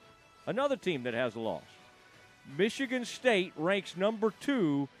Oregon, another team that has a loss. Michigan State ranks number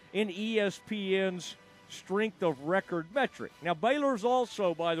 2 in ESPN's strength of record metric. Now, Baylor's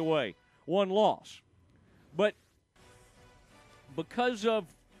also, by the way, 1 loss. But because of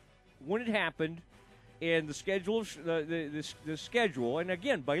when it happened and the schedule, the schedule, and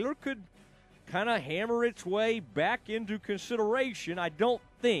again, Baylor could kind of hammer its way back into consideration. I don't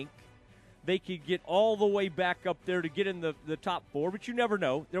think they could get all the way back up there to get in the top 4, but you never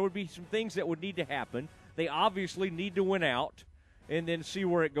know. There would be some things that would need to happen. They obviously need to win out and then see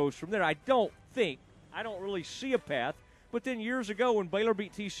where it goes from there. I don't really see a path. But then years ago when Baylor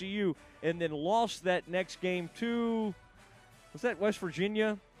beat TCU and then lost that next game to, was that West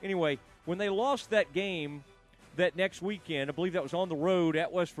Virginia? Anyway, when they lost that game that next weekend, I believe that was on the road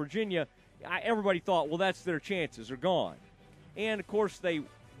at West Virginia, everybody thought, well, that's their chances. They're gone. And, of course, they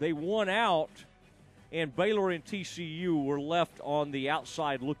won out, and Baylor and TCU were left on the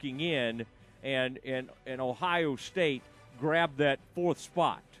outside looking in, and Ohio State grabbed that 4th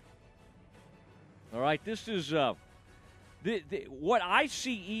spot. All right, this is what I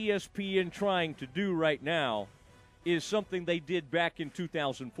see ESPN trying to do right now is something they did back in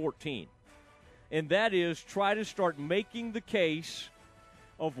 2014, and that is try to start making the case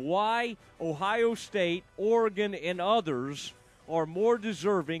of why Ohio State, Oregon, and others are more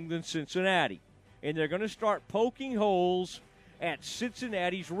deserving than Cincinnati. And they're going to start poking holes at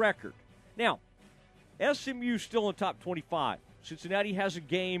Cincinnati's record. Now, SMU's still in top 25. Cincinnati has a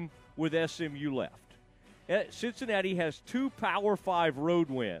game with SMU left. Cincinnati has 2 Power 5 road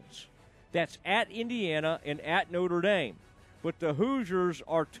wins. That's at Indiana and at Notre Dame. But the Hoosiers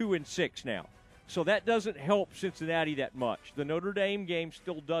are 2-6 now. So that doesn't help Cincinnati that much. The Notre Dame game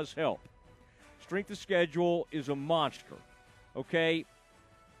still does help. Strength of schedule is a monster. Okay?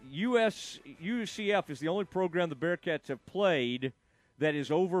 UCF is the only program the Bearcats have played that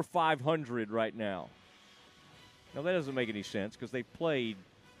is over 500 right now. Now, that doesn't make any sense because they played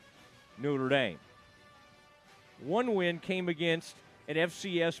Notre Dame. 1 win came against an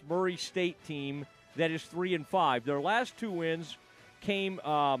FCS Murray State team that is 3-5. Their last 2 wins came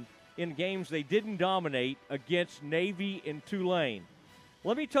in games they didn't dominate against Navy and Tulane.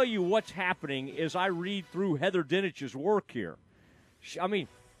 Let me tell you what's happening as I read through Heather Dinich's work here. I mean,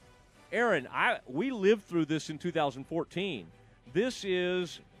 Aaron, we lived through this in 2014. This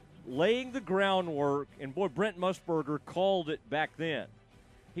is laying the groundwork, and boy, Brent Musburger called it back then.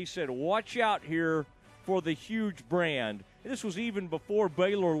 He said, watch out here for the huge brand. And this was even before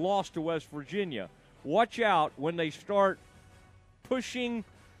Baylor lost to West Virginia. Watch out when they start pushing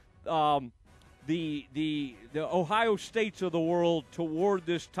the Ohio States of the world toward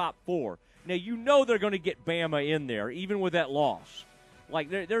this top four. Now, you know they're going to get Bama in there, even with that loss. Like,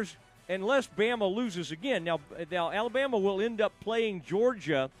 there's unless Bama loses again. Now, Alabama will end up playing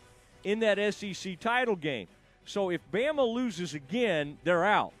Georgia in that SEC title game. So if Bama loses again, they're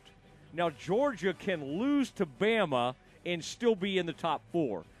out. Now, Georgia can lose to Bama and still be in the top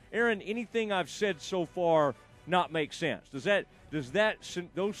four. Aaron, anything I've said so far not make sense?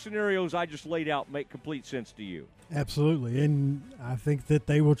 Those scenarios I just laid out make complete sense to you? Absolutely, and I think that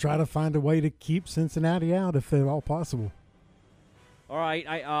they will try to find a way to keep Cincinnati out if at all possible. All right,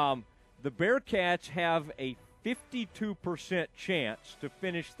 the Bearcats have a 52% chance to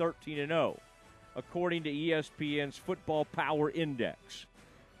finish 13-0, according to ESPN's Football Power Index.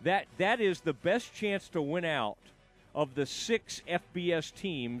 That is the best chance to win out of the 6 FBS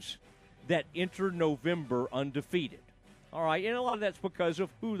teams that enter November undefeated. All right, and a lot of that's because of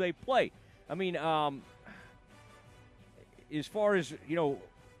who they play. I mean, as far as,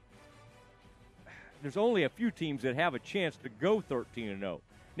 there's only a few teams that have a chance to go 13-0.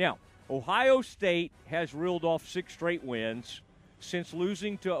 Now, Ohio State has reeled off 6 straight wins since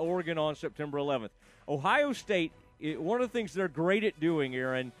losing to Oregon on September 11th. Ohio State, one of the things they're great at doing,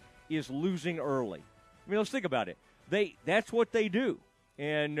 Aaron, is losing early. I mean, let's think about it. That's what they do.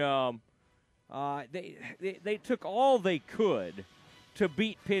 And they took all they could to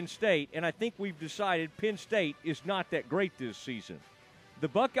beat Penn State, and I think we've decided Penn State is not that great this season. The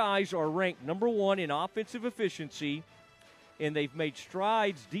Buckeyes are ranked number 1 in offensive efficiency, and they've made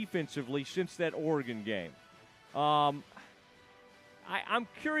strides defensively since that Oregon game. I'm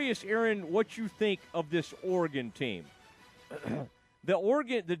curious, Aaron, what you think of this Oregon team.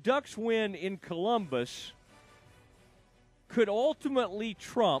 The Ducks win in Columbus could ultimately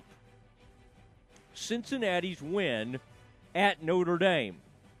trump Cincinnati's win at Notre Dame.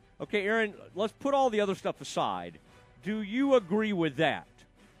 Okay, Aaron, let's put all the other stuff aside. Do you agree with that?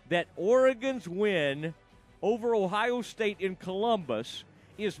 That Oregon's win over Ohio State in Columbus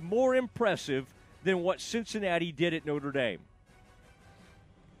is more impressive than what Cincinnati did at Notre Dame?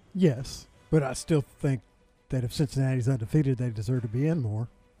 Yes, but I still think that if Cincinnati's undefeated, they deserve to be in more.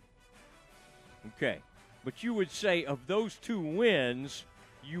 Okay, but you would say of those 2 wins,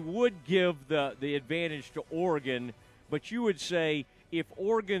 you would give the advantage to Oregon, but you would say if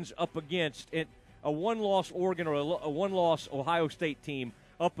Oregon's up against a one-loss Oregon or a one-loss Ohio State team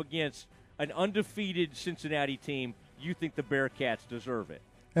up against an undefeated Cincinnati team, you think the Bearcats deserve it?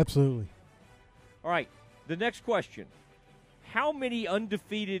 Absolutely. All right, the next question. How many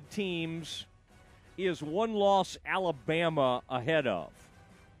undefeated teams is one-loss Alabama ahead of?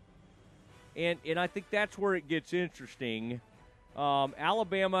 And I think that's where it gets interesting.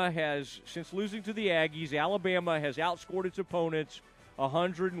 Alabama has, since losing to the Aggies, Alabama has outscored its opponents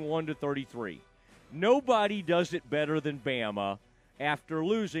 101-33. Nobody does it better than Bama after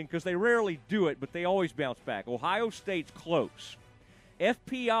losing, because they rarely do it, but they always bounce back. Ohio State's close.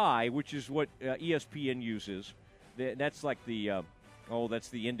 FPI, which is what ESPN uses, that's like that's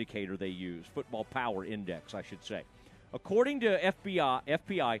the indicator they use, Football Power Index, I should say. According to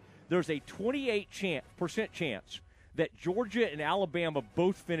FPI, there's a 28% chance that Georgia and Alabama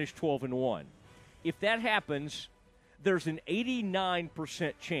both finish 12-1. If that happens, there's an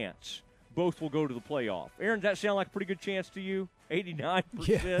 89% chance both will go to the playoff. Aaron, does that sound like a pretty good chance to you? 89%?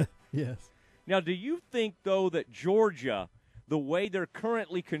 Yeah. Yes. Now, do you think, though, that Georgia, the way they're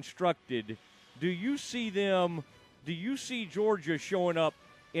currently constructed, do you see Georgia showing up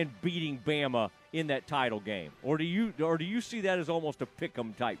and beating Bama in that title game? Or do you see that as almost a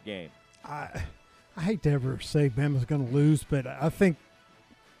pick-em type game? I hate to ever say Bama's going to lose, but I think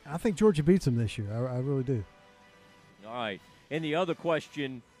Georgia beats them this year. I really do. All right. And the other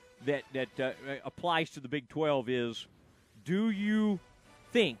question that applies to the Big 12 is, do you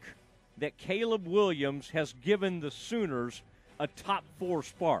think that Caleb Williams has given the Sooners a top 4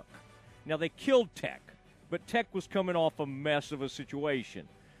 spark? Now, they killed Tech, but Tech was coming off a mess of a situation.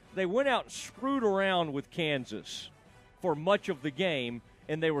 They went out and screwed around with Kansas for much of the game,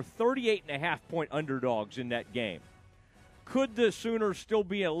 and they were 38.5-point underdogs in that game. Could the Sooners still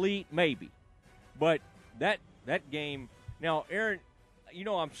be elite? Maybe. But that game – now, Aaron,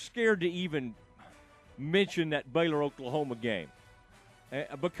 I'm scared to even mention that Baylor-Oklahoma game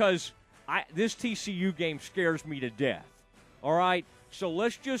because this TCU game scares me to death. All right? So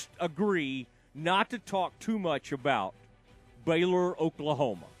let's just agree not to talk too much about Baylor,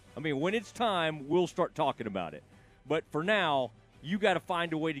 Oklahoma. I mean, when it's time, we'll start talking about it. But for now, you got to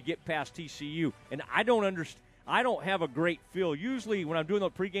find a way to get past TCU. And I don't understand. I don't have a great feel. Usually when I'm doing the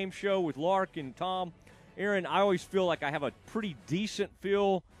pregame show with Lark and Tom, Aaron, I always feel like I have a pretty decent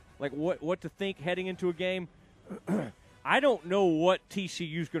feel, like what to think heading into a game. I don't know what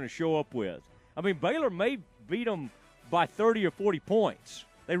TCU's going to show up with. I mean, Baylor may beat them by 30 or 40 points.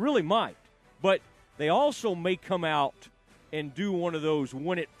 They really might. But they also may come out and do one of those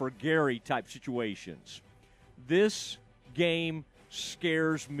win it for Gary type situations. This game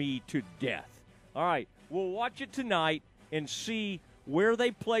scares me to death. All right, we'll watch it tonight and see where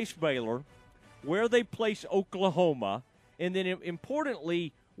they place Baylor, where they place Oklahoma, and then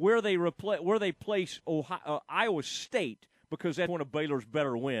importantly, where they place Iowa State, because that's one of Baylor's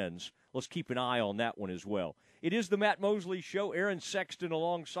better wins. Let's keep an eye on that one as well. It is the Matt Mosley Show. Aaron Sexton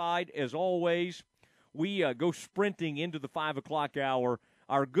alongside, as always. We go sprinting into the 5 o'clock hour.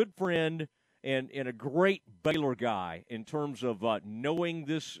 Our good friend and a great Baylor guy in terms of knowing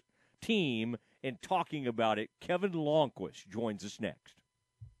this team and talking about it, Kevin Longquist joins us next.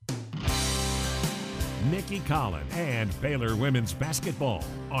 Nikki Collin and Baylor women's basketball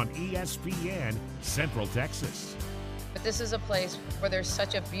on ESPN Central Texas. But this is a place where there's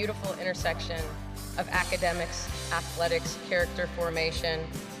such a beautiful intersection of academics, athletics, character formation,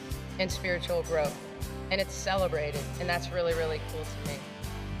 and spiritual growth. And it's celebrated, and that's really, really cool to me.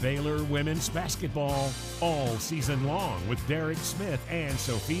 Baylor women's basketball all season long with Derek Smith and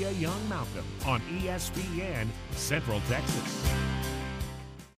Sophia Young-Malcolm on ESPN Central Texas.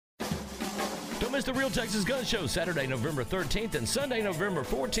 Don't miss the Real Texas Gun Show Saturday, November 13th and Sunday, November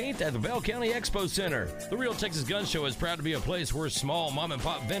 14th at the Bell County Expo Center. The Real Texas Gun Show is proud to be a place where small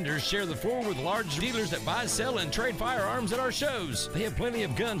mom-and-pop vendors share the floor with large dealers that buy, sell, and trade firearms at our shows. They have plenty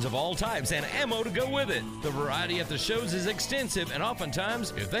of guns of all types and ammo to go with it. The variety at the shows is extensive, and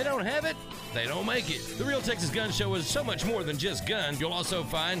oftentimes, if they don't have it, they don't make it. The Real Texas Gun Show is so much more than just guns. You'll also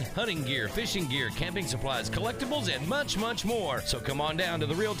find hunting gear, fishing gear, camping supplies, collectibles, and much, much more. So come on down to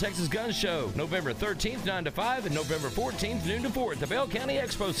the Real Texas Gun Show, November 13th, 9 to 5, and November 14th, noon to 4 at the Bell County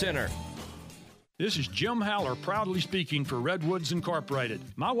Expo Center. This is Jim Haller proudly speaking for Redwoods Incorporated.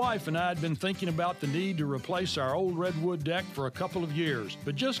 My wife and I had been thinking about the need to replace our old redwood deck for a couple of years,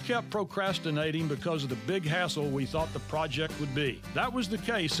 but just kept procrastinating because of the big hassle we thought the project would be. That was the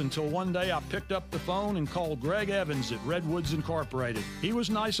case until one day I picked up the phone and called Greg Evans at Redwoods Incorporated. He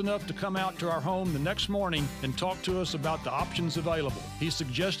was nice enough to come out to our home the next morning and talk to us about the options available. He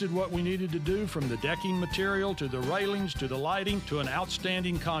suggested what we needed to do, from the decking material to the railings to the lighting, to an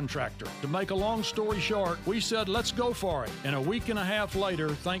outstanding contractor. To make a long story short, we said let's go for it. And a week and a half later,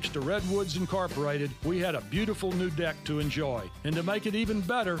 thanks to Redwoods Incorporated, we had a beautiful new deck to enjoy. And to make it even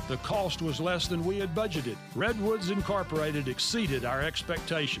better, the cost was less than we had budgeted. Redwoods Incorporated exceeded our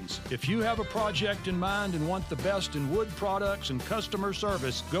expectations. If you have a project in mind and want the best in wood products and customer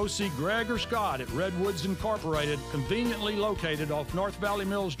service, go see Greg or Scott at Redwoods Incorporated, conveniently located off North Valley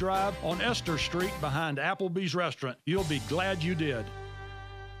Mills Drive on Esther Street behind Applebee's Restaurant. You'll be glad you did.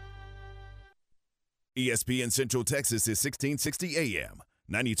 ESPN Central Texas is 1660 AM,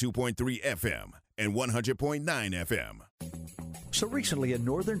 92.3 FM, and 100.9 FM. So recently, a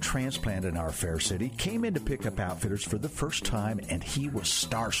northern transplant in our fair city came in to pick up outfitters for the first time, and he was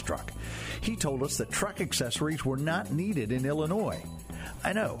starstruck. He told us that truck accessories were not needed in Illinois.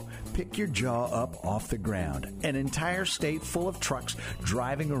 I know, pick your jaw up off the ground. An entire state full of trucks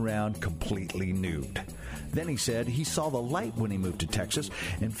driving around completely nude. Then he said he saw the light when he moved to Texas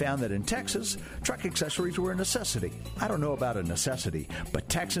and found that in Texas, truck accessories were a necessity. I don't know about a necessity, but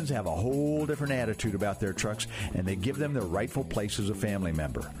Texans have a whole different attitude about their trucks, and they give them their rightful place as a family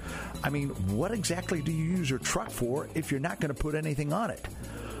member. I mean, what exactly do you use your truck for if you're not going to put anything on it?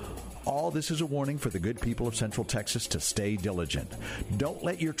 All this is a warning for the good people of Central Texas to stay diligent. Don't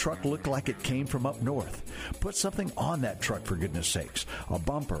let your truck look like it came from up north. Put something on that truck, for goodness sakes. A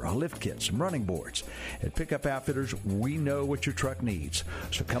bumper, a lift kit, some running boards. At Pickup Outfitters, we know what your truck needs.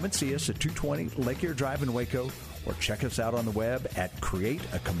 So come and see us at 220 Lake Air Drive in Waco, or check us out on the web at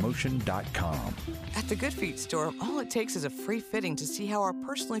createacommotion.com. At the Good Feet store, all it takes is a free fitting to see how our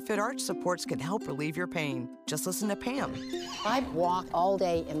personally fit arch supports can help relieve your pain. Just listen to Pam. I've walked all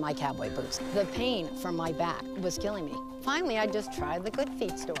day in my cowboy boots. The pain from my back was killing me. Finally, I just tried the Good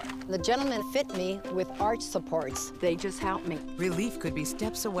Feet store. The gentleman fit me with arch supports. They just helped me. Relief could be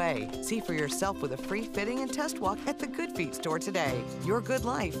steps away. See for yourself with a free fitting and test walk at the Good Feet store today. Your good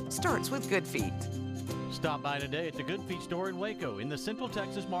life starts with Good Feet. Stop by today at the Good Feet store in Waco in the Central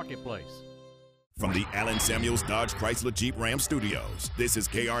Texas Marketplace. From the Allen Samuels Dodge Chrysler Jeep Ram Studios, this is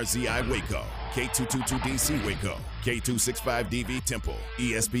KRZI Waco, K222DC Waco, K265DV Temple,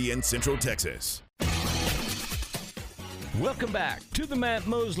 ESPN Central Texas. Welcome back to the Matt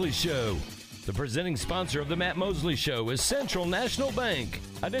Mosley Show. The presenting sponsor of the Matt Mosley Show is Central National Bank.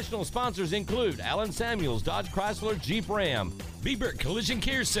 Additional sponsors include Allen Samuels Dodge Chrysler Jeep Ram, Biebert Collision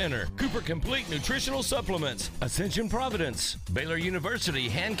Care Center, Cooper Complete Nutritional Supplements, Ascension Providence, Baylor University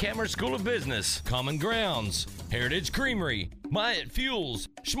Handcammer School of Business, Common Grounds, Heritage Creamery, Myatt Fuels,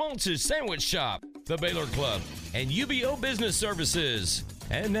 Schmaltz's Sandwich Shop, the Baylor Club, and UBO Business Services.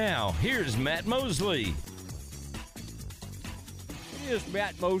 And now, here's Matt Mosley. It is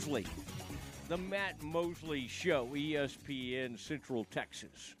Matt Mosley. The Matt Mosley Show, ESPN Central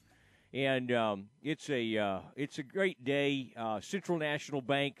Texas. And it's a great day. Central National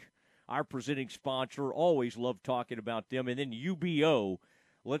Bank, our presenting sponsor, always love talking about them. And then UBO,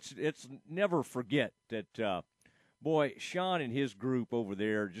 let's never forget that, boy, Sean and his group over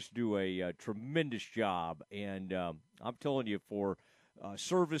there just do a tremendous job. And I'm telling you, for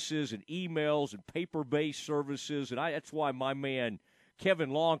services and emails and paper-based services, and that's why my man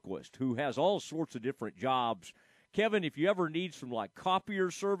Kevin Longquist, who has all sorts of different jobs. Kevin, if you ever need some like copier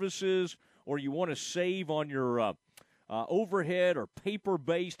services or you want to save on your overhead or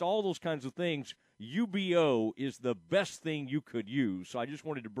paper-based, all those kinds of things, UBO is the best thing you could use. So I just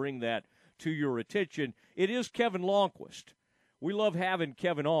wanted to bring that to your attention. It is Kevin Longquist. We love having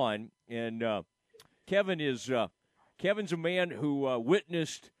Kevin on, and Kevin's a man who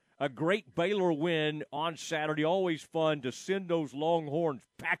witnessed a great Baylor win on Saturday. Always fun to send those Longhorns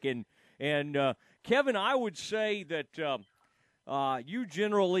packing. And, Kevin, I would say that you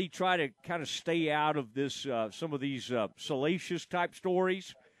generally try to kind of stay out of this some of these salacious type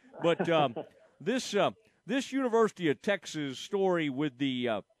stories. But this University of Texas story with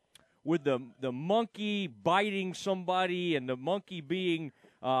the monkey biting somebody and the monkey being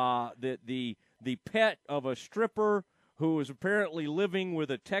the pet of a stripper who is apparently living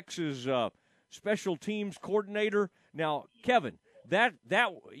with a Texas special teams coordinator. Now, Kevin, that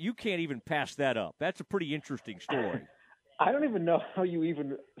you can't even pass that up. That's a pretty interesting story. I don't even know how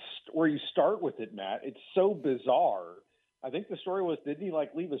where you start with it, Matt. It's so bizarre. I think the story was, didn't he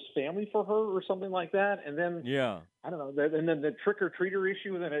leave his family for her or something like that? And then I don't know. And then the trick or treater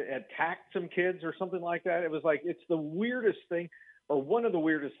issue, and then it attacked some kids or something like that. It was it's the weirdest thing, or one of the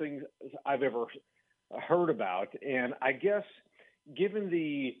weirdest things I've ever heard about. And I guess given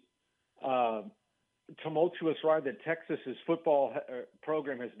the tumultuous ride that Texas's football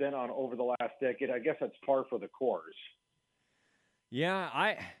program has been on over the last decade, I guess that's par for the course. Yeah,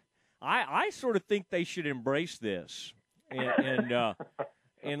 I sort of think they should embrace this and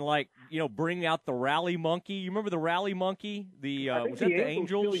bring out the rally monkey. You remember the rally monkey? I think was that the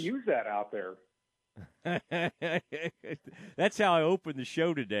Angels? Still use that out there. That's how I opened the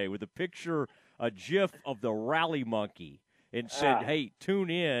show today, with a GIF of the rally monkey, and said, "Hey, tune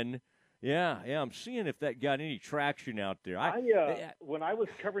in." Yeah, I'm seeing if that got any traction out there. When I was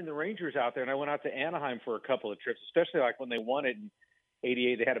covering the Rangers out there, and I went out to Anaheim for a couple of trips, especially when they won it in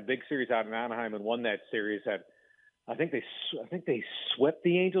 '88, they had a big series out in Anaheim and won that series. I think they swept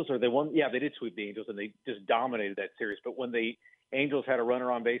the Angels, or they won. Yeah, they did sweep the Angels, and they just dominated that series. But when the Angels had a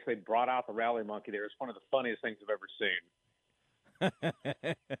runner on base, they brought out the rally monkey there. It's one of the funniest things I've ever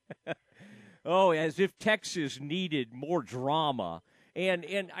seen. Oh, as if Texas needed more drama.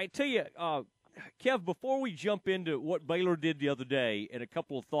 And I tell you, Kev, before we jump into what Baylor did the other day and a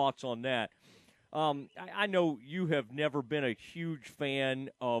couple of thoughts on that, I know you have never been a huge fan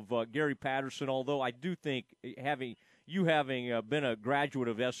of Gary Patterson, although I do think having been a graduate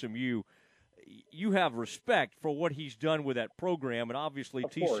of SMU, you have respect for what he's done with that program, and obviously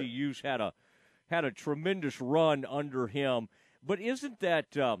TCU's had a tremendous run under him. But isn't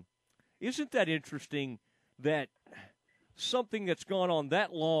that interesting that something that's gone on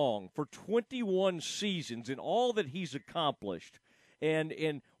that long for 21 seasons and all that he's accomplished,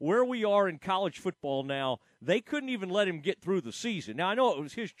 and where we are in college football now, they couldn't even let him get through the season. Now, I know it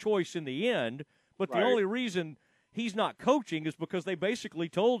was his choice in the end, but the only reason he's not coaching is because they basically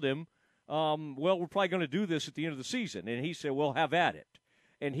told him, well, we're probably going to do this at the end of the season. And he said, well, have at it.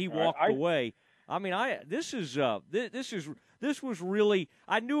 And he walked away. I mean, this was really,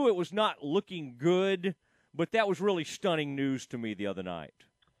 I knew it was not looking good, but that was really stunning news to me the other night.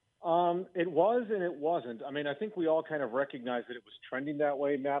 It was and it wasn't. I mean, I think we all kind of recognized that it was trending that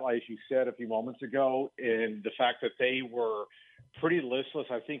way, Matt, as you said a few moments ago, and the fact that they were pretty listless.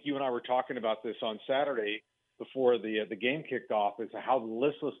 I think you and I were talking about this on Saturday before the game kicked off, is how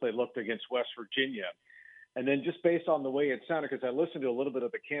listless they looked against West Virginia. And then just based on the way it sounded, because I listened to a little bit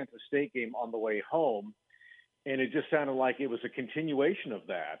of the Kansas State game on the way home, and it just sounded like it was a continuation of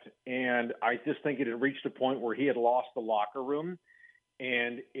that. And I just think it had reached a point where he had lost the locker room,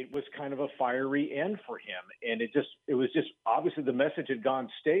 and it was kind of a fiery end for him. And it was just obviously the message had gone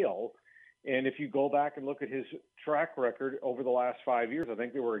stale. And if you go back and look at his track record over the last 5 years, I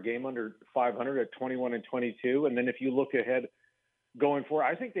think they were a game under 500 at 21-22. And then if you look ahead going forward,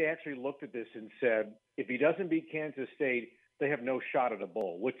 I think they actually looked at this and said, if he doesn't beat Kansas State, they have no shot at a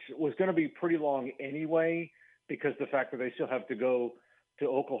bowl, which was going to be pretty long anyway, because the fact that they still have to go to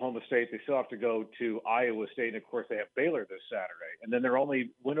Oklahoma State, they still have to go to Iowa State, and of course they have Baylor this Saturday. And then their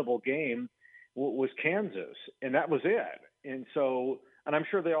only winnable game was Kansas, and that was it. And so, and I'm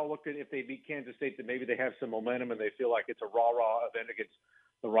sure they all looked at, if they beat Kansas State, that maybe they have some momentum and they feel like it's a rah-rah event against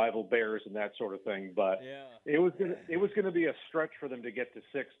the rival Bears and that sort of thing. But it was going to be a stretch for them to get to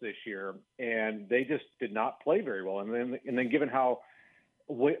 6 this year, and they just did not play very well. And then given how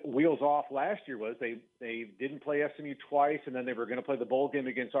wheels off last year was, they didn't play SMU twice, and then they were going to play the bowl game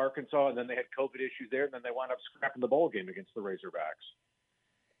against Arkansas, and then they had COVID issues there, and then they wound up scrapping the bowl game against the Razorbacks.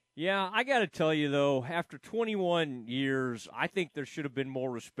 Yeah, I got to tell you, though, after 21 years, I think there should have been more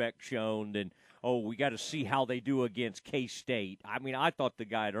respect shown than, we got to see how they do against K-State. I mean, I thought the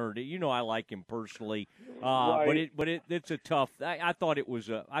guy had earned it. You know, I like him personally, right. but it's a tough. I thought it was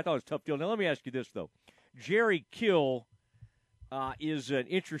a tough deal. Now let me ask you this though, Jerry Kill is an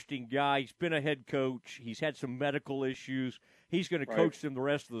interesting guy. He's been a head coach. He's had some medical issues. He's going to coach them the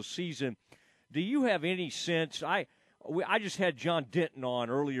rest of the season. Do you have any sense? I just had John Denton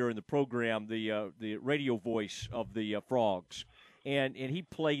on earlier in the program, the radio voice of the Frogs, and he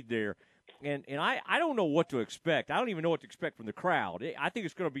played there. And I don't know what to expect. I don't even know what to expect from the crowd. I think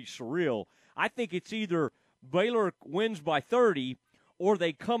it's going to be surreal. I think it's either Baylor wins by 30 or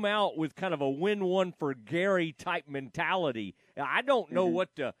they come out with kind of a win-one for Gary type mentality. I don't know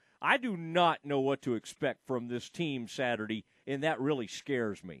I do not know what to expect from this team Saturday, and that really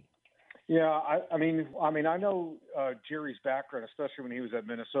scares me. Yeah, I mean, I know Jerry's background, especially when he was at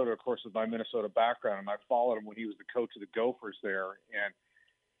Minnesota, of course, with my Minnesota background, and I followed him when he was the coach of the Gophers there. And,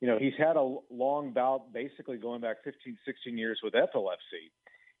 you know, he's had a long bout, basically going back 15, 16 years with epilepsy.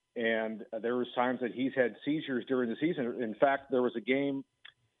 And there was times that he's had seizures during the season. In fact, there was a game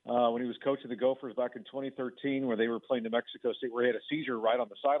when he was coach of the Gophers back in 2013 where they were playing New Mexico State where he had a seizure right on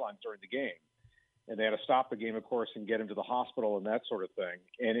the sidelines during the game. And they had to stop the game, of course, and get him to the hospital and that sort of thing.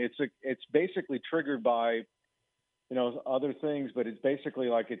 And it's basically triggered by, you know, other things, but it's basically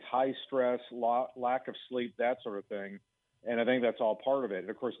like it's high stress, lack of sleep, that sort of thing. And I think that's all part of it. And,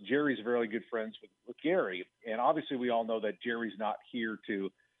 of course, Jerry's very good friends with Gary. And obviously we all know that Jerry's not here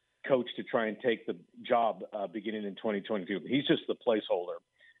to coach to try and take the job beginning in 2022. He's just the placeholder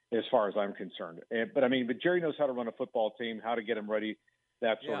as far as I'm concerned. But Jerry knows how to run a football team, how to get them ready,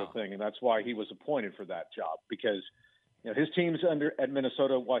 that sort of thing. And that's why he was appointed for that job, because you know, his teams at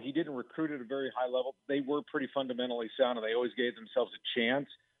Minnesota, while he didn't recruit at a very high level, they were pretty fundamentally sound, and they always gave themselves a chance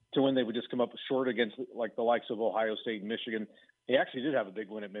to win. They would just come up short against like the likes of Ohio State and Michigan. He actually did have a big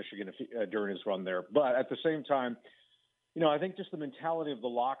win at Michigan during his run there. But at the same time, you know, I think just the mentality of the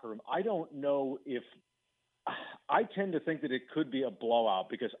locker room, I don't know if – I tend to think that it could be a blowout,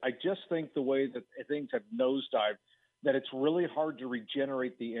 because I just think the way that things have nosedived, that it's really hard to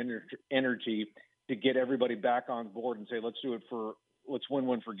regenerate the energy to get everybody back on board and say, let's win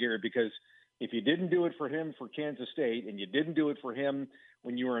one for Gary. Because if you didn't do it for him for Kansas State, and you didn't do it for him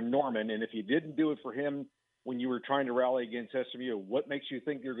when you were in Norman, and if you didn't do it for him when you were trying to rally against SMU, what makes you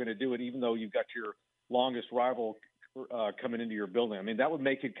think you're going to do it even though you've got your longest rival coming into your building? I mean, that would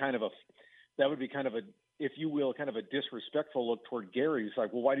make it if you will, kind of a disrespectful look toward Gary. It's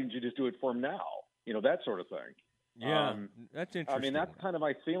like, well, why didn't you just do it for him now? You know, that sort of thing. Yeah, that's interesting. I mean, that's kind of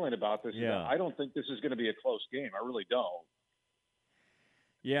my feeling about this. Yeah. I don't think this is going to be a close game. I really don't.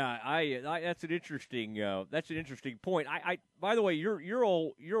 Yeah, I that's an interesting point. I by the way, you're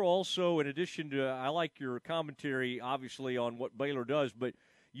also, in addition to, I like your commentary obviously on what Baylor does, but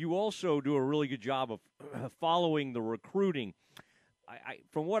you also do a really good job of following the recruiting.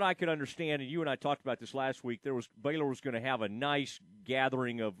 From what I could understand, and you and I talked about this last week, Baylor was going to have a nice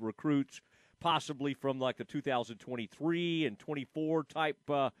gathering of recruits, possibly from like the 2023 and 24 type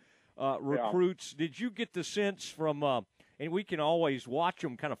recruits. Did you get the sense from and we can always watch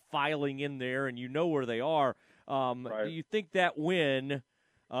them kind of filing in there, and you know where they are. Right. Do you think that win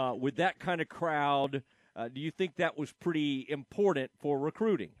with that kind of crowd, do you think that was pretty important for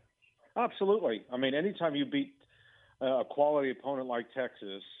recruiting? Absolutely. I mean, anytime you beat a quality opponent like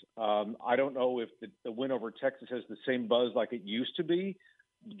Texas, I don't know if the win over Texas has the same buzz like it used to be,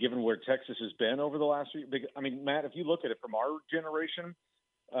 given where Texas has been over the last few. I mean, Matt, if you look at it from our generation,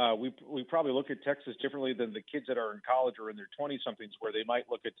 we probably look at Texas differently than the kids that are in college or in their 20-somethings, where they might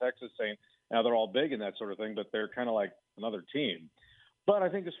look at Texas saying, now they're all big and that sort of thing, but they're kind of like another team. But I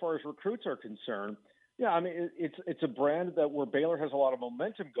think as far as recruits are concerned, yeah, I mean, it's a brand that where Baylor has a lot of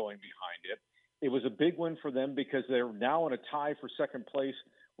momentum going behind it. It was a big win for them because they're now in a tie for second place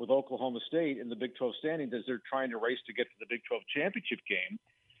with Oklahoma State in the Big 12 standings as they're trying to race to get to the Big 12 championship game.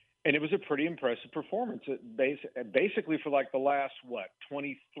 And it was a pretty impressive performance. Basically for like the last,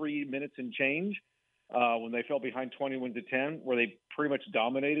 23 minutes and change, when they fell behind 21-10, where they pretty much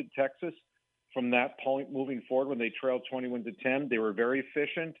dominated Texas from that point moving forward. When they trailed 21-10, they were very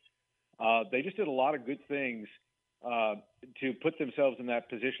efficient. They just did a lot of good things to put themselves in that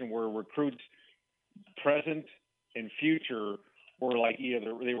position where recruits present and future were like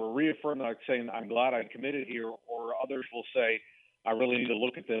either they were reaffirmed, like saying, I'm glad I committed here, or others will say, I really need to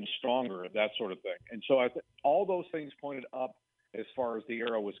look at them stronger, that sort of thing. And so all those things pointed up as far as the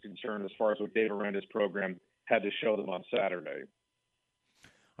era was concerned, as far as what Dave Aranda's program had to show them on Saturday.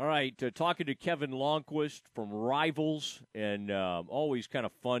 All right, talking to Kevin Lonnquist from Rivals, and always kind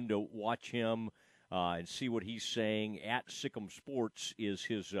of fun to watch him and see what he's saying. At Sick'em Sports is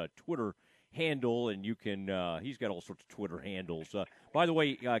his Twitter handle, and you can he's got all sorts of Twitter handles. By the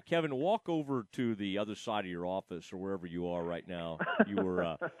way, Kevin, walk over to the other side of your office or wherever you are right now. You were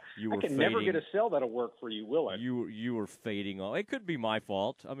I can fading. never get a cell that'll work for you, will I? You were fading. It could be my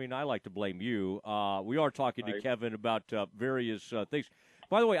fault. I mean, I like to blame you. We are talking to Kevin about various things.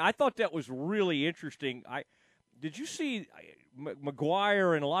 By the way, I thought that was really interesting. Did you see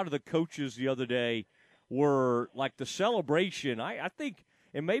McGuire and a lot of the coaches the other day were like the celebration? I think.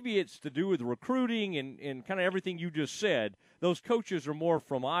 And maybe it's to do with recruiting and kind of everything you just said. Those coaches are more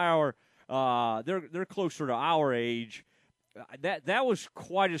from our they're closer to our age. That was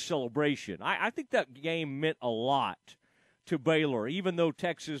quite a celebration. I think that game meant a lot to Baylor, even though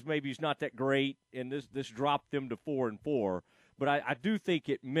Texas maybe is not that great, and this dropped them to 4-4. But I do think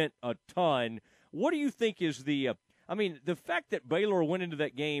it meant a ton. What do you think is the fact that Baylor went into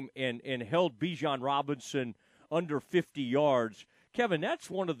that game and held Bijan Robinson under 50 yards. Kevin, that's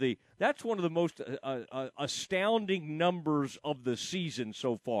one of the most astounding numbers of the season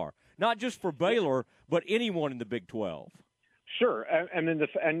so far. Not just for Baylor, but anyone in the Big 12. Sure, and then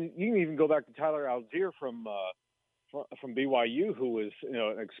you can even go back to Tyler Algier from BYU, who was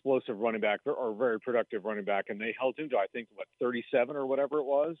an explosive running back or very productive running back, and they held him to 37 or whatever it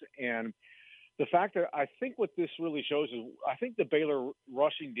was, and. The fact that I think what this really shows is I think the Baylor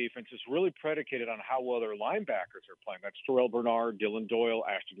rushing defense is really predicated on how well their linebackers are playing. That's Terrell Bernard, Dylan Doyle,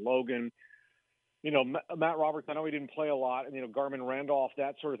 Ashton Logan, Matt Roberts. I know he didn't play a lot, and Garmin Randolph,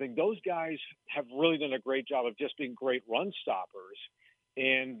 that sort of thing. Those guys have really done a great job of just being great run stoppers,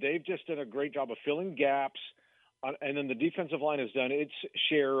 and they've just done a great job of filling gaps. And then the defensive line has done its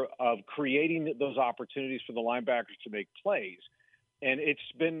share of creating those opportunities for the linebackers to make plays, and it's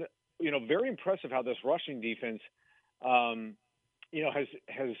been very impressive how this rushing defense, has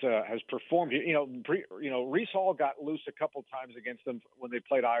performed. Reese Hall got loose a couple times against them when they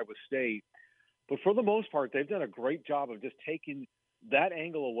played Iowa State, but for the most part, they've done a great job of just taking that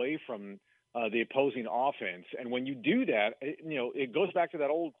angle away from the opposing offense. And when you do that, it goes back to that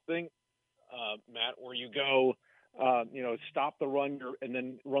old thing, Matt, where you go, stop the run and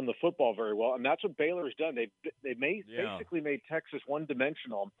then run the football very well, and that's what Baylor's done. They basically made Texas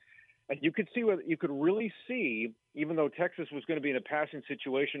one-dimensional. And you could really see, even though Texas was going to be in a passing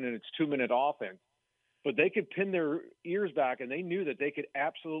situation in its 2-minute offense, but they could pin their ears back, and they knew that they could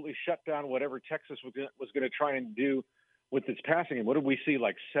absolutely shut down whatever Texas was going to try and do with its passing. And what did we see?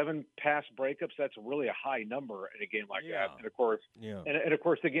 Like 7 pass breakups? That's really a high number in a game like that. And of course, and of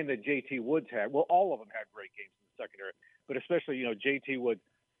course, the game that JT Woods had. Well, all of them had great games in the secondary, but especially JT Woods.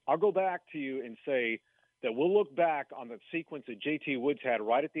 I'll go back to you and say that we'll look back on the sequence that J.T. Woods had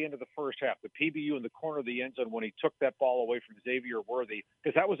right at the end of the first half, the PBU in the corner of the end zone when he took that ball away from Xavier Worthy,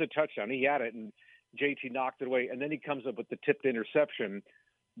 because that was a touchdown. He had it, and J.T. knocked it away, and then he comes up with the tipped interception.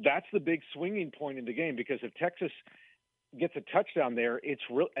 That's the big swinging point in the game, because if Texas gets a touchdown there, it's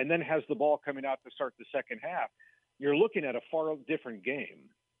real, and then has the ball coming out to start the second half, you're looking at a far different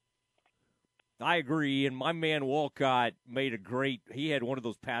game. I agree, and my man Walcott he had one of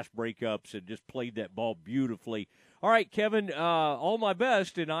those pass breakups and just played that ball beautifully. All right, Kevin, all my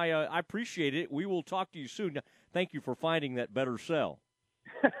best, and I appreciate it. We will talk to you soon. Thank you for finding that better cell.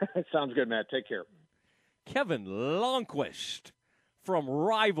 Sounds good, Matt. Take care. Kevin Lonnquist from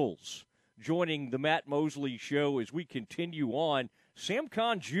Rivals joining the Matt Mosley Show as we continue on. Sam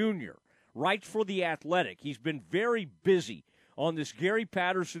Kahn Jr. writes for The Athletic. He's been very busy on this Gary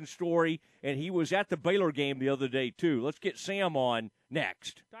Patterson story, and he was at the Baylor game the other day, too. Let's get Sam on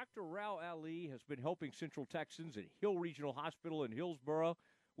next. Dr. Rao Ali has been helping Central Texans at Hill Regional Hospital in Hillsboro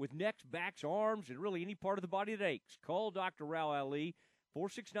with necks, backs, arms, and really any part of the body that aches. Call Dr. Rao Ali,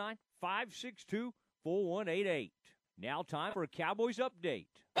 469-562-4188. Now time for a Cowboys update.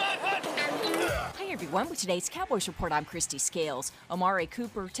 Hi, everyone. With today's Cowboys Report, I'm Christy Scales. Amari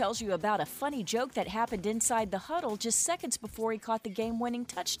Cooper tells you about a funny joke that happened inside the huddle just seconds before he caught the game-winning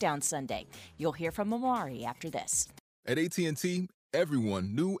touchdown Sunday. You'll hear from Amari after this. At AT&T,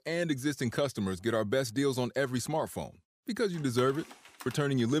 everyone, new and existing customers, get our best deals on every smartphone. Because you deserve it. For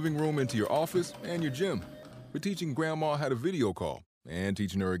turning your living room into your office and your gym. For teaching Grandma how to video call and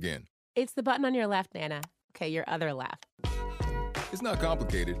teaching her again. It's the button on your left, Nana. Okay, your other left. It's not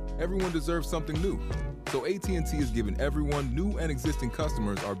complicated. Everyone deserves something new. So AT&T is giving everyone, new and existing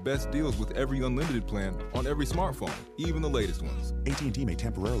customers, our best deals with every unlimited plan on every smartphone, even the latest ones. AT&T may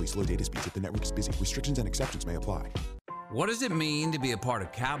temporarily slow data speeds if the network is busy. Restrictions and exceptions may apply. What does it mean to be a part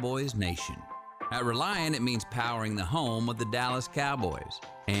of Cowboys Nation? At Reliant, it means powering the home of the Dallas Cowboys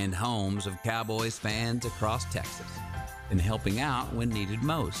and homes of Cowboys fans across Texas and helping out when needed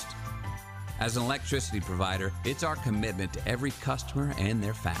most. As an electricity provider, it's our commitment to every customer and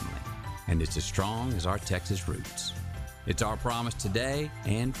their family, and it's as strong as our Texas roots. It's our promise today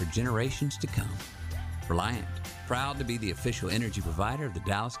and for generations to come. Reliant, proud to be the official energy provider of the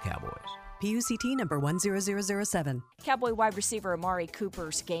Dallas Cowboys. PUCT number 10007. Cowboy wide receiver Amari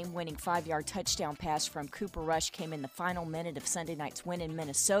Cooper's game-winning 5-yard touchdown pass from Cooper Rush came in the final minute of Sunday night's win in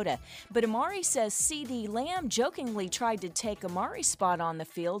Minnesota. But Amari says C.D. Lamb jokingly tried to take Amari's spot on the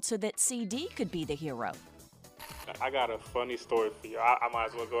field so that C.D. could be the hero. I got a funny story for you. I might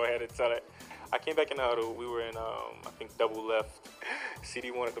as well go ahead and tell it. I came back in the huddle. We were in, I think, double left.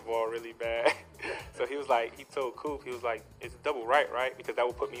 CD wanted the ball really bad. So he was like, he told Coop, he was like, it's double right? Because that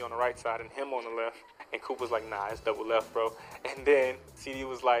would put me on the right side and him on the left. And Coop was like, nah, it's double left, bro. And then CD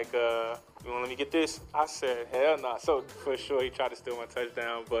was like, you want to let me get this? I said, hell nah. So for sure, he tried to steal my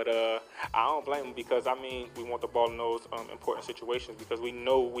touchdown. But I don't blame him because, I mean, we want the ball in those important situations because we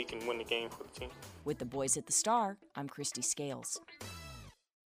know we can win the game for the team. With the boys at the Star, I'm Christy Scales.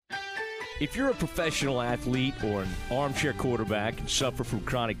 If you're a professional athlete or an armchair quarterback and suffer from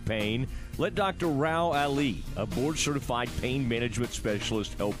chronic pain, let Dr. Rao Ali, a board-certified pain management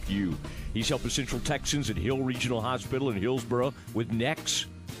specialist, help you. He's helping Central Texans at Hill Regional Hospital in Hillsboro with necks,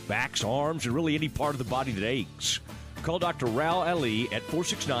 backs, arms, and really any part of the body that aches. Call Dr. Rao Ali at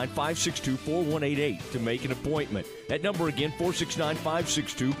 469-562-4188 to make an appointment. That number again,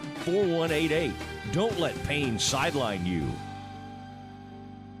 469-562-4188. Don't let pain sideline you.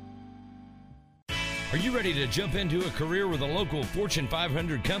 Are you ready to jump into a career with a local Fortune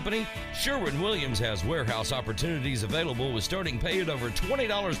 500 company? Sherwin-Williams has warehouse opportunities available with starting pay at over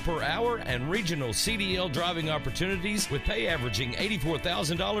 $20 per hour and regional CDL driving opportunities with pay averaging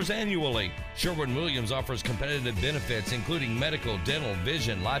 $84,000 annually. Sherwin-Williams offers competitive benefits including medical, dental,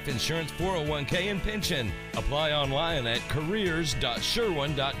 vision, life insurance, 401k, and pension. Apply online at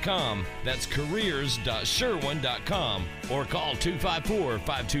careers.sherwin.com. That's careers.sherwin.com or call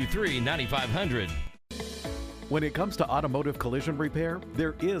 254-523-9500. When it comes to automotive collision repair,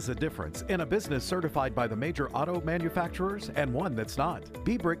 there is a difference in a business certified by the major auto manufacturers and one that's not.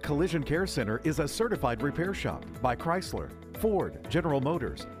 B-Brick Collision Care Center is a certified repair shop by Chrysler, Ford, General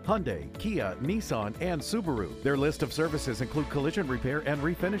Motors, Hyundai, Kia, Nissan, and Subaru. Their list of services include collision repair and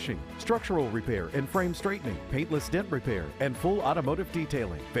refinishing, structural repair and frame straightening, paintless dent repair, and full automotive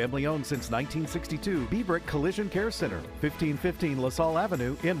detailing. Family owned since 1962, B-Brick Collision Care Center, 1515 LaSalle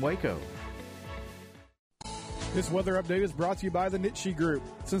Avenue in Waco. This weather update is brought to you by the Nitshe Group.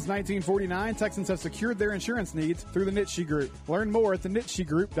 Since 1949, Texans have secured their insurance needs through the Nitshe Group. Learn more at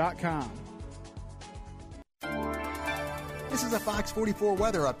thenitshegroup.com. This is a Fox 44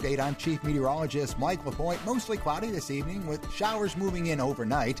 weather update. I'm Chief Meteorologist Mike LaPointe. Mostly cloudy this evening with showers moving in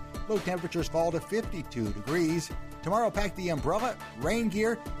overnight. Low temperatures fall to 52 degrees. Tomorrow, pack the umbrella, rain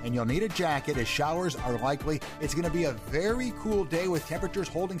gear, and you'll need a jacket as showers are likely. It's going to be a very cool day with temperatures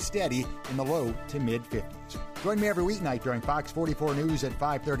holding steady in the low to mid-50s. Join me every weeknight during Fox 44 News at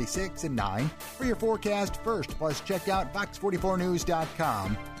 5:36 and 9 for your forecast first. Plus, check out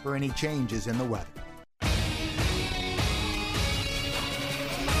fox44news.com for any changes in the weather.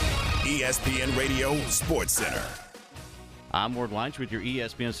 ESPN Radio Sports Center. I'm Ward Lynch with your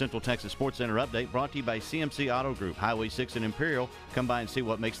ESPN Central Texas Sports Center update, brought to you by CMC Auto Group, Highway 6 and Imperial. Come by and see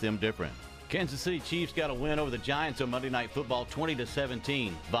what makes them different. Kansas City Chiefs got a win over the Giants on Monday Night Football,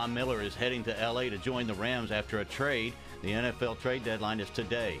 20-17. Von Miller is heading to L.A. to join the Rams after a trade. The NFL trade deadline is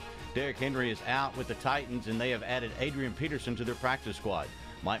today. Derrick Henry is out with the Titans, and they have added Adrian Peterson to their practice squad.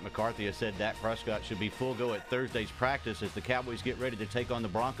 Mike McCarthy has said Dak Prescott should be full go at Thursday's practice as the Cowboys get ready to take on the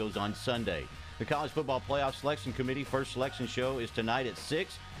Broncos on Sunday. The College Football Playoff Selection Committee first selection show is tonight at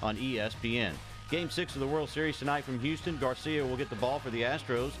 6 on ESPN. Game 6 of the World Series tonight from Houston. Garcia will get the ball for the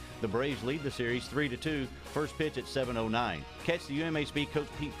Astros. The Braves lead the series 3-2. First pitch at 7:09. Catch the UMHB Coach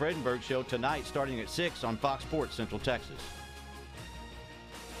Pete Fredenberg show tonight starting at 6 on Fox Sports Central Texas.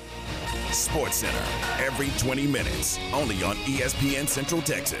 Sports Center, every 20 minutes, only on ESPN Central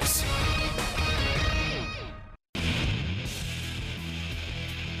Texas.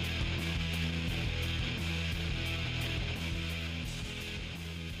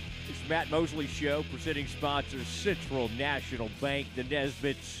 It's Matt Mosley Show, presenting sponsors Central National Bank, the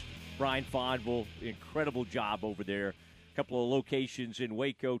Nesbitts, Brian Fonville, incredible job over there. A couple of locations in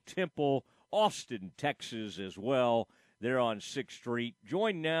Waco, Temple, Austin, Texas as well. They're on 6th Street.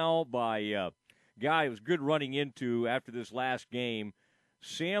 Joined now by a guy who was good running into after this last game.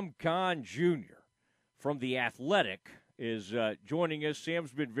 Sam Kahn Jr. from The Athletic is joining us.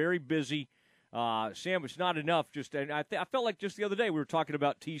 Sam's been very busy. Sam, it's not enough. And I felt like just the other day we were talking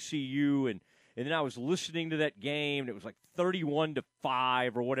about TCU, and then I was listening to that game, and it was like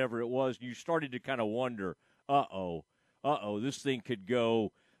 31-5 or whatever it was. And you started to kind of wonder, this thing could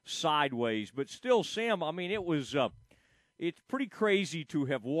go sideways. But still, Sam, I mean, it was it's pretty crazy to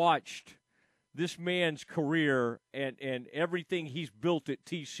have watched this man's career and everything he's built at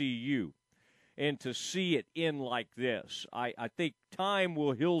TCU, and to see it end like this. I think time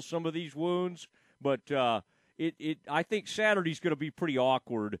will heal some of these wounds, but I think Saturday's going to be pretty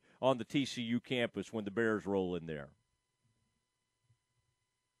awkward on the TCU campus when the Bears roll in there.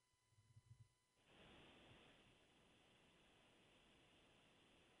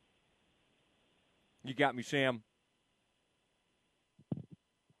 You got me, Sam.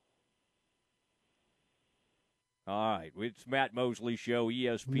 All right, it's Matt Mosley Show,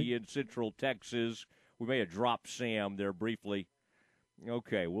 ESPN Central Texas. We may have dropped Sam there briefly.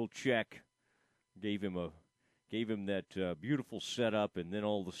 Okay, we'll check. Gave him that beautiful setup, and then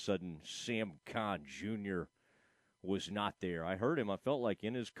all of a sudden, Sam Kahn Jr. was not there. I heard him. I felt like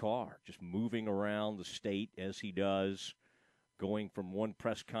in his car, just moving around the state as he does, going from one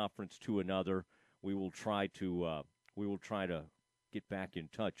press conference to another. We will try to get back in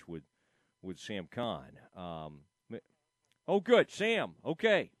touch with Sam Kahn. Oh, good, Sam.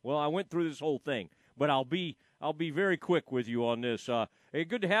 Okay. Well, I went through this whole thing, but I'll be very quick with you on this. Hey,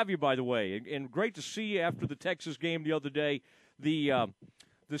 good to have you, by the way, and great to see you after the Texas game the other day. The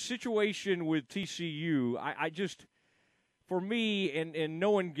situation with TCU, I just, for me, and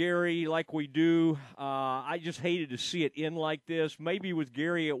knowing Gary like we do, I just hated to see it end like this. Maybe with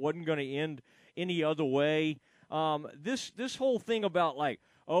Gary, it wasn't going to end any other way. This whole thing about like,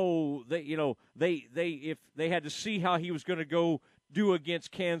 if they had to see how he was going to go do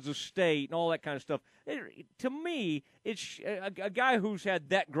against Kansas State and all that kind of stuff. To me, it's a guy who's had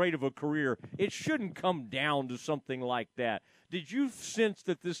that great of a career. It shouldn't come down to something like that. Did you sense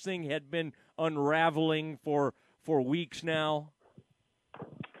that this thing had been unraveling for weeks now?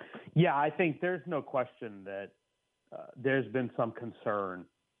 Yeah, I think there's no question that there's been some concern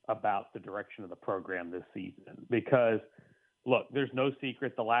about the direction of the program this season because – look, there's no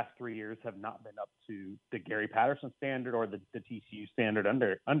secret the last 3 years have not been up to the Gary Patterson standard or the TCU standard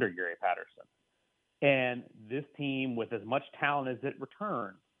under Gary Patterson. And this team, with as much talent as it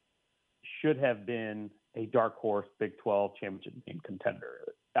returns, should have been a dark horse Big 12 championship game contender.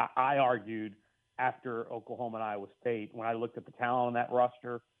 I argued after Oklahoma and Iowa State, when I looked at the talent on that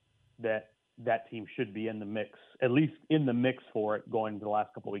roster, that team should be in the mix, at least in the mix for it going into the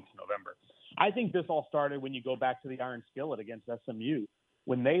last couple of weeks in November. I think this all started when you go back to the Iron Skillet against SMU.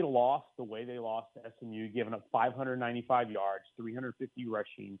 When they lost the way they lost to SMU, giving up 595 yards, 350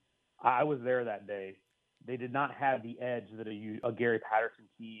 rushing, I was there that day. They did not have the edge that a Gary Patterson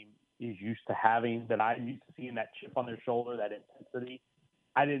team is used to having, that I'm used to seeing, that chip on their shoulder, that intensity.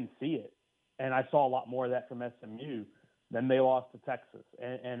 I didn't see it. And I saw a lot more of that from SMU. Then they lost to Texas.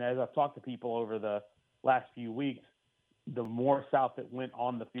 And as I've talked to people over the last few weeks, the more south it went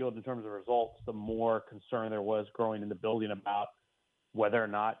on the field in terms of results, the more concern there was growing in the building about whether or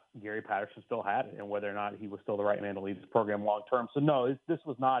not Gary Patterson still had it and whether or not he was still the right man to lead this program long term. So, no, this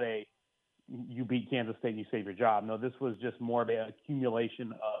was not a you beat Kansas State and you save your job. No, this was just more of an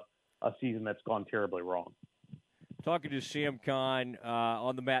accumulation of a season that's gone terribly wrong. Talking to Sam Kahn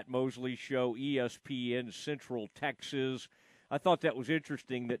on the Matt Mosley Show, ESPN Central Texas. I thought that was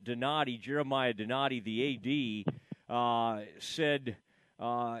interesting that Jeremiah Donati, the AD, said,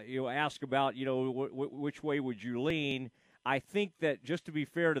 asked about, which way would you lean? I think that, just to be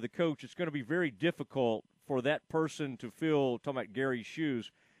fair to the coach, it's going to be very difficult for that person to fill, talking about Gary's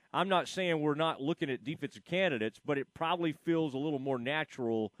shoes. I'm not saying we're not looking at defensive candidates, but it probably feels a little more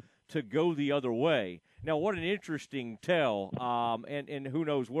natural to go the other way. Now, what an interesting tell, and who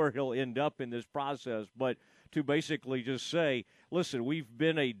knows where he'll end up in this process, but to basically just say, listen, we've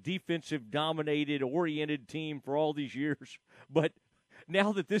been a defensive-dominated, oriented team for all these years, but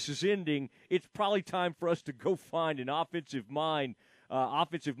now that this is ending, it's probably time for us to go find an offensive-minded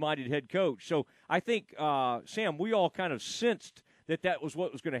head coach. So I think, Sam, we all kind of sensed that was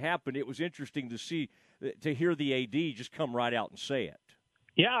what was going to happen. It was interesting to hear the AD just come right out and say it.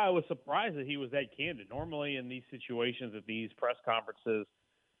 Yeah, I was surprised that he was that candid. Normally in these situations at these press conferences,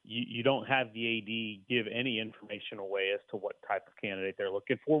 you don't have the AD give any information away as to what type of candidate they're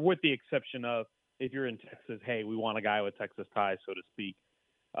looking for, with the exception of if you're in Texas, hey, we want a guy with Texas ties, so to speak,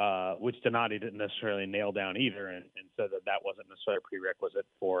 which Donati didn't necessarily nail down either, and said that wasn't necessarily a prerequisite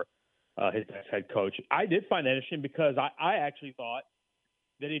for his next head coach. I did find that interesting because I actually thought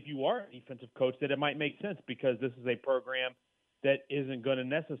that if you are a defensive coach, that it might make sense, because this is a program that isn't going to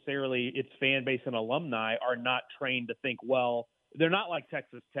necessarily, its fan base and alumni are not trained to think, well, they're not like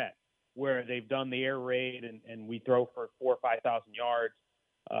Texas Tech, where they've done the air raid and we throw for 4,000 or 5,000 yards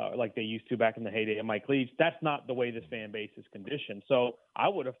like they used to back in the heyday of Mike Leach. That's not the way this fan base is conditioned. So I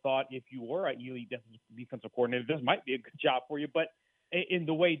would have thought if you were at elite defensive coordinator, this might be a good job for you. But in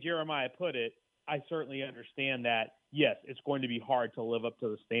the way Jeremiah put it, I certainly understand that, yes, it's going to be hard to live up to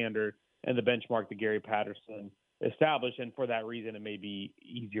the standard and the benchmark that Gary Patterson established, and for that reason it may be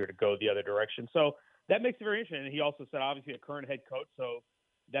easier to go the other direction. So that makes it very interesting. And he also said, obviously, a current head coach, so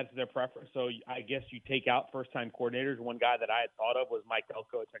that's their preference. So I guess you take out first-time coordinators. One guy that I had thought of was Mike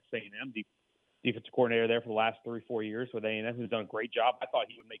Elko at Texas A&M, defensive coordinator there for the last 3-4 years with A&M, who's done a great job. I thought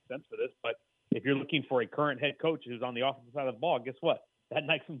he would make sense for this. But if you're looking for a current head coach who's on the offensive side of the ball, guess what? That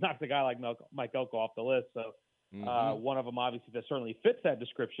knocks a guy like Mike Elko off the list. So one of them, obviously, that certainly fits that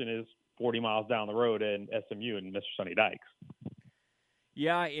description is 40 miles down the road in SMU and Mr. Sonny Dykes.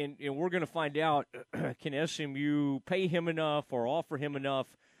 Yeah, and we're going to find out, can SMU pay him enough or offer him enough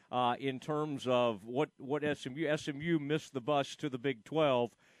in terms of what SMU missed the bus to the Big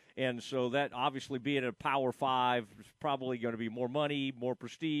 12, and so that obviously being a Power 5 is probably going to be more money, more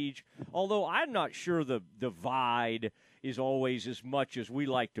prestige, although I'm not sure the divide is always as much as we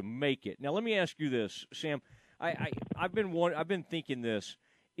like to make it. Now, let me ask you this, Sam. I've been thinking this.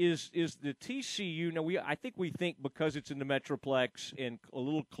 Is the TCU now? I think we think because it's in the Metroplex and a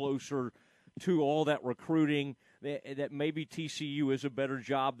little closer to all that recruiting that maybe TCU is a better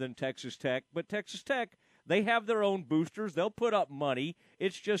job than Texas Tech. But Texas Tech, they have their own boosters. They'll put up money.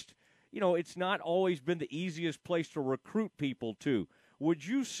 It's just it's not always been the easiest place to recruit people to. Would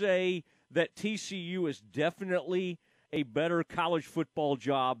you say that TCU is definitely a better college football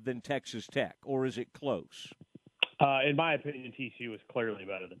job than Texas Tech, or is it close? In my opinion, TCU is clearly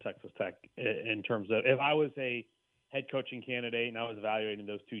better than Texas Tech in terms of, if I was a head coaching candidate and I was evaluating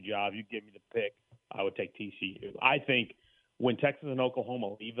those two jobs, you'd give me the pick, I would take TCU. I think when Texas and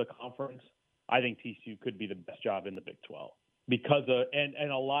Oklahoma leave the conference, I think TCU could be the best job in the Big 12 because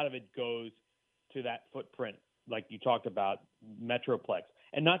and a lot of it goes to that footprint, like you talked about, Metroplex.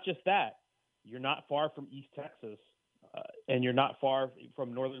 And not just that, you're not far from East Texas, and you're not far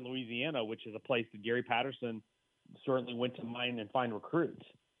from Northern Louisiana, which is a place that Gary Patterson certainly went to mine and find recruits.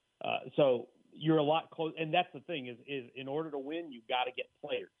 So you're a lot close. And that's the thing is in order to win, you've got to get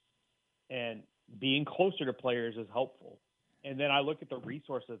players. And being closer to players is helpful. And then I look at the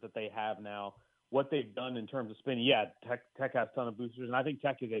resources that they have now, what they've done in terms of spending. Yeah, Tech has a ton of boosters, and I think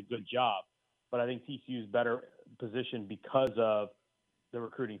Tech is a good job. But I think TCU is better positioned because of the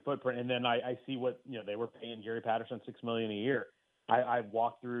recruiting footprint. And then I see what, they were paying Gary Patterson $6 million a year. I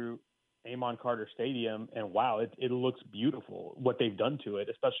walked through Amon Carter Stadium, and wow, it looks beautiful what they've done to it,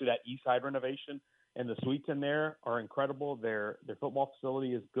 especially that east side renovation, and the suites in there are incredible. Their football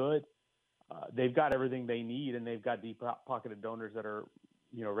facility is good. They've got everything they need, and they've got deep-pocketed donors that are,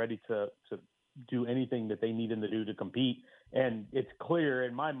 ready to do anything that they need them to do to compete. And it's clear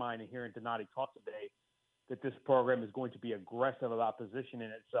in my mind, and hearing Donati talk today, that this program is going to be aggressive about positioning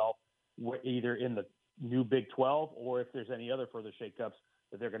itself either in the new Big 12 or if there's any other further shakeups,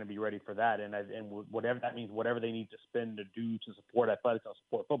 that they're going to be ready for that. And whatever that means, whatever they need to spend to do to support athletics and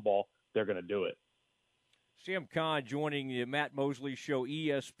support football, they're going to do it. Sam Kahn joining the Matt Mosley Show,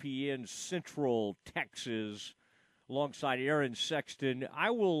 ESPN Central Texas, alongside Aaron Sexton.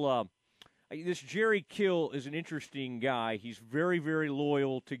 This Jerry Kill is an interesting guy. He's very, very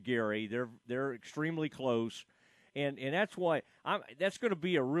loyal to Gary. They're extremely close, and that's why that's going to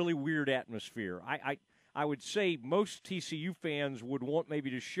be a really weird atmosphere. I would say most TCU fans would want maybe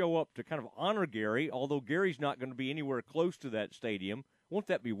to show up to kind of honor Gary, although Gary's not going to be anywhere close to that stadium. Won't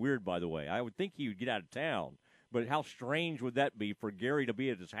that be weird, by the way? I would think he would get out of town. But how strange would that be for Gary to be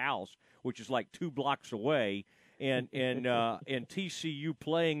at his house, which is like 2 blocks away, and TCU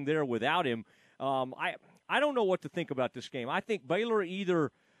playing there without him? I don't know what to think about this game. I think Baylor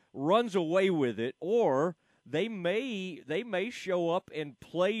either runs away with it, or they may show up and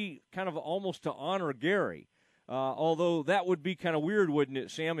play kind of almost to honor Gary. Although that would be kind of weird, wouldn't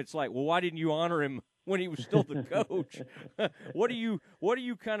it, Sam? It's like, well, why didn't you honor him when he was still the coach? What do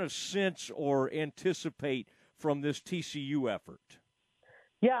you kind of sense or anticipate from this TCU effort?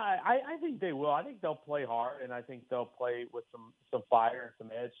 Yeah, I think they will. I think they'll play hard, and I think they'll play with some fire and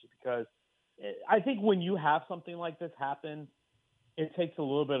some edge, because I think when you have something like this happen, it takes a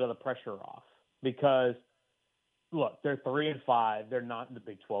little bit of the pressure off, because look, they're 3-5. They're not in the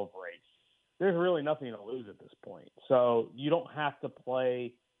Big 12 race. There's really nothing to lose at this point. So you don't have to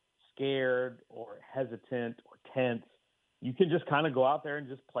play scared or hesitant or tense. You can just kind of go out there and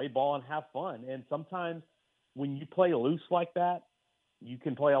just play ball and have fun. And sometimes when you play loose like that, you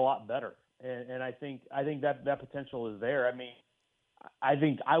can play a lot better. And I think that potential is there. I mean, I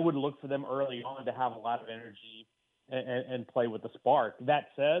think I would look for them early on to have a lot of energy and play with the spark. That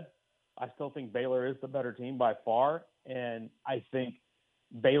said, I still think Baylor is the better team by far, and I think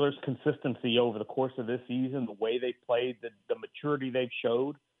Baylor's consistency over the course of this season, the way they played, the maturity they've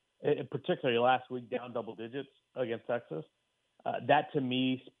showed, particularly last week down double digits against Texas, that to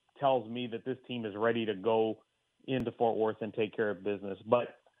me tells me that this team is ready to go into Fort Worth and take care of business.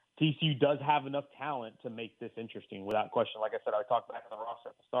 But TCU does have enough talent to make this interesting, without question. Like I said, I talked back to the roster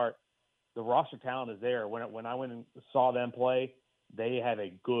at the start. The roster talent is there. When I went and saw them play, they have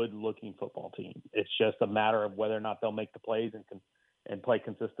a good-looking football team. It's just a matter of whether or not they'll make the plays and play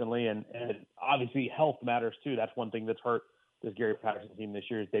consistently. And obviously health matters too. That's one thing that's hurt this Gary Patterson team this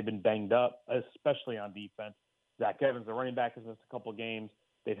year is they've been banged up, especially on defense. Zach Evans, the running back, has missed a couple of games.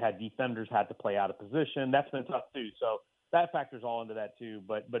 They've had defenders had to play out of position. That's been tough too. So that factors all into that too.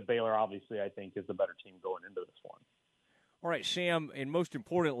 But Baylor, obviously, I think is the better team going into this one. All right, Sam, and most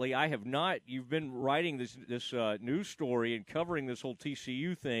importantly, I have not. You've been writing this news story and covering this whole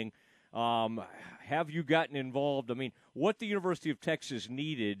TCU thing. Have you gotten involved? I mean, what the University of Texas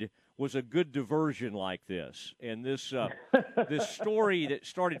needed was a good diversion like this, and this this story that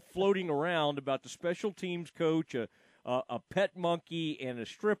started floating around about the special teams coach, a pet monkey, and a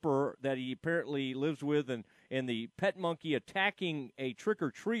stripper that he apparently lives with, and the pet monkey attacking a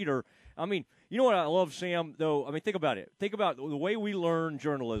trick-or-treater. I mean, you know what I love, Sam, though? I mean, think about it. Think about the way we learn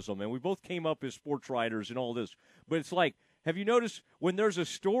journalism, and we both came up as sports writers and all this. But it's like, have you noticed when there's a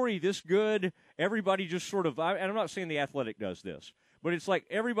story this good, everybody just sort of – and I'm not saying The Athletic does this, but it's like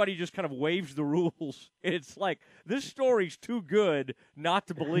everybody just kind of waives the rules. It's like, this story's too good not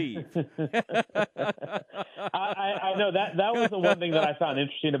to believe. I know. That was the one thing that I found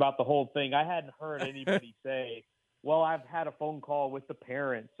interesting about the whole thing. I hadn't heard anybody say, well, I've had a phone call with the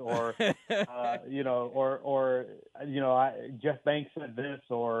parents, or Jeff Banks said this,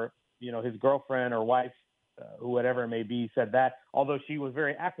 or his girlfriend or wife, whatever it may be, said that. Although she was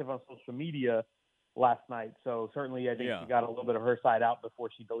very active on social media last night, so certainly I think she got a little bit of her side out before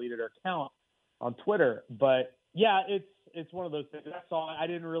she deleted her account on Twitter. But yeah, it's one of those things. I saw. I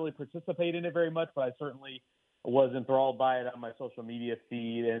didn't really participate in it very much, but I certainly was enthralled by it on my social media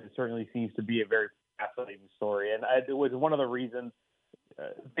feed, and it certainly seems to be a very fascinating story. And it was one of the reasons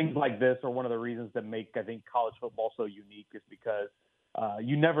things like this are one of the reasons that make, I think, college football so unique, is because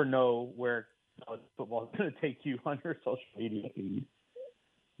you never know where college football is going to take you on your social media feed.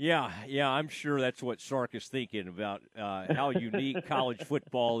 Yeah, I'm sure that's what Sark is thinking about how unique college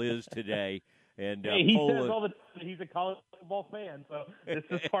football is today. And he says all the time that he's a college football fan, so this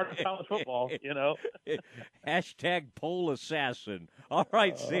is part of college football, Hashtag poll assassin. All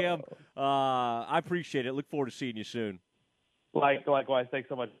right, Sam, I appreciate it. Look forward to seeing you soon. Likewise. Thanks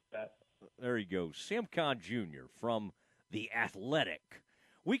so much for that. There you go. Sam Kahn Jr. from The Athletic.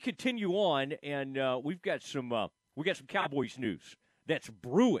 We continue on, and we've got some Cowboys news that's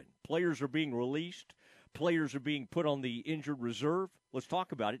brewing. Players are being released. Players are being put on the injured reserve. Let's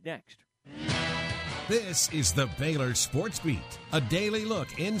talk about it next. This is the Baylor Sports Beat, a daily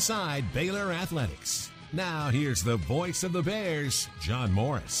look inside Baylor athletics. Now here's the voice of the Bears, John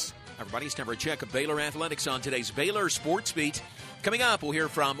Morris. Everybody, it's time for a check of Baylor athletics on today's Baylor Sports Beat. Coming up, we'll hear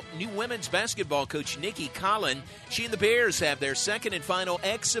from new women's basketball coach Nikki Collin. She and the Bears have their second and final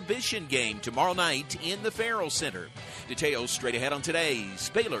exhibition game tomorrow night in the Farrell Center. Details straight ahead on today's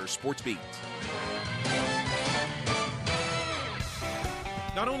Baylor Sports Beat.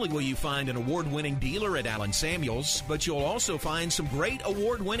 Not only will you find an award-winning dealer at Allen Samuels, but you'll also find some great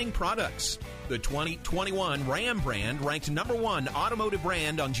award-winning products. The 2021 Ram brand ranked #1 automotive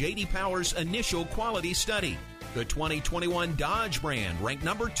brand on J.D. Power's initial quality study. The 2021 Dodge brand ranked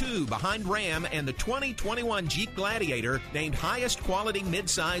 #2 behind Ram, and the 2021 Jeep Gladiator named highest quality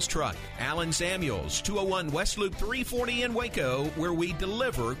midsize truck. Allen Samuels, 201 West Loop 340 in Waco, where we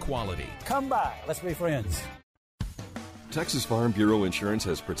deliver quality. Come by. Let's be friends. Texas Farm Bureau Insurance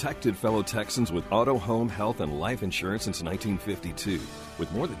has protected fellow Texans with auto, home, health, and life insurance since 1952.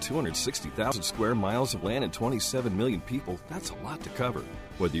 With more than 260,000 square miles of land and 27 million people, that's a lot to cover.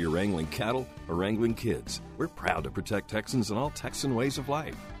 Whether you're wrangling cattle or wrangling kids, we're proud to protect Texans in all Texan ways of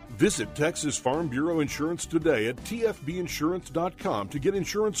life. Visit Texas Farm Bureau Insurance today at tfbinsurance.com to get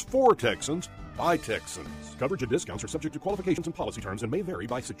insurance for Texans by Texans. Coverage and discounts are subject to qualifications and policy terms and may vary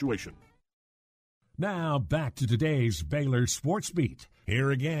by situation. Now back to today's Baylor Sports Beat.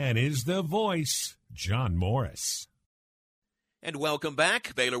 Here again is the voice, John Morris. And welcome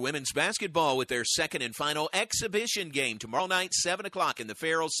back. Baylor women's basketball with their second and final exhibition game tomorrow night, 7 o'clock in the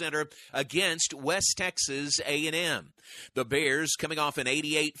Farrell Center against West Texas A&M. The Bears coming off an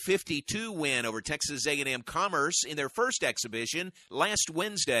 88-52 win over Texas A&M Commerce in their first exhibition last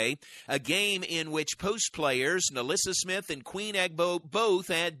Wednesday, a game in which post players Nalissa Smith and Queen Agbo both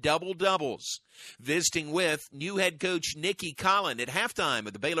had double-doubles. Visiting with new head coach Nikki Collin at halftime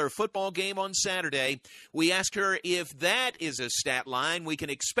of the Baylor football game on Saturday, we asked her if that is a stat line we can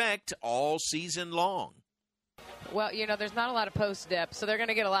expect all season long. Well, you know, there's not a lot of post depth, so they're going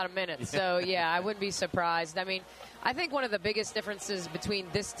to get a lot of minutes. So, yeah, I wouldn't be surprised. I mean, I think one of the biggest differences between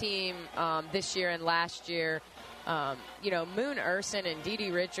this team this year and last year, Moon Urson and Dee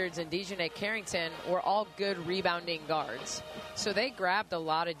Dee Richards and Dejanay Carrington were all good rebounding guards. So they grabbed a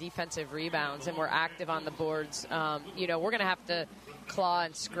lot of defensive rebounds and were active on the boards. We're going to have to claw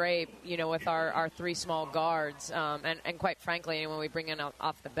and scrape, with our three small guards. And quite frankly, anyone we bring in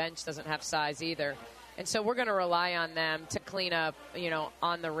off the bench doesn't have size either. And so we're going to rely on them to clean up,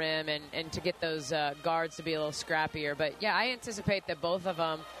 on the rim and to get those guards to be a little scrappier. But, yeah, I anticipate that both of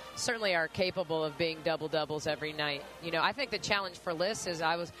them certainly are capable of being double-doubles every night. I think the challenge for Liz is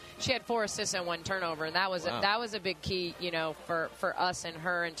she had 4 assists and 1 turnover, and that was a big key, for us and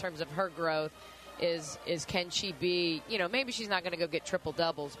her in terms of her growth. Is can she be, maybe she's not going to go get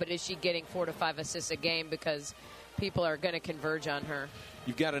triple-doubles, but is she getting 4 to 5 assists a game because people are going to converge on her?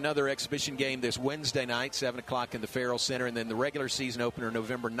 You've got another exhibition game this Wednesday night, 7 o'clock in the Farrell Center, and then the regular season opener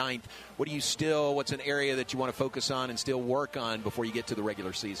November 9th. What's an area that you want to focus on and still work on before you get to the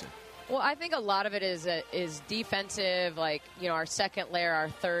regular season? Well, I think a lot of it is defensive, like, our second layer, our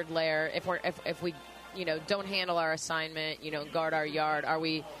third layer. If we don't handle our assignment, guard our yard, are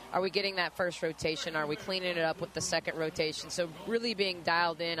we getting that first rotation? Are we cleaning it up with the second rotation? So really being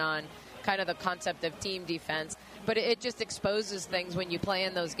dialed in on kind of the concept of team defense. But it just exposes things when you play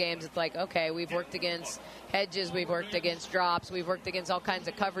in those games. It's like, okay, we've worked against hedges, we've worked against drops, we've worked against all kinds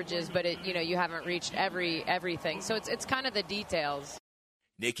of coverages, but you haven't reached everything. So it's kind of the details.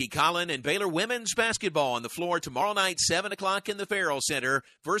 Nikki Collin and Baylor women's basketball on the floor tomorrow night, 7 o'clock in the Farrell Center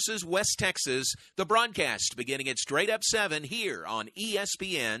versus West Texas. The broadcast beginning at straight up 7 here on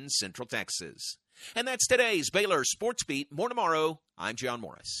ESPN Central Texas. And that's today's Baylor Sports Beat. More tomorrow. I'm John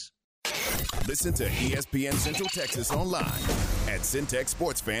Morris. Listen to ESPN Central Texas online at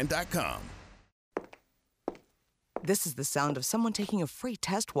centexsportsfan.com. This is the sound of someone taking a free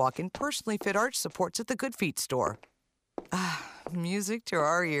test walk in personally fit arch supports at the Good Feet store. Music to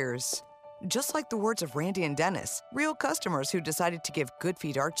our ears. Just like the words of Randy and Dennis, real customers who decided to give Good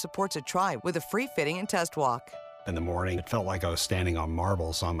Feet arch supports a try with a free fitting and test walk. In the morning, it felt like I was standing on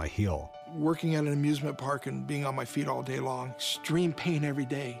marbles on my heel. Working at an amusement park and being on my feet all day long, extreme pain every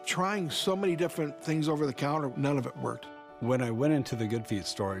day. Trying so many different things over the counter, none of it worked. When I went into the Good Feet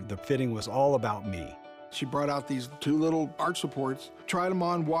store, the fitting was all about me. She brought out these 2 little arch supports, tried them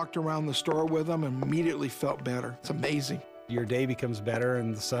on, walked around the store with them, and immediately felt better. It's amazing. Your day becomes better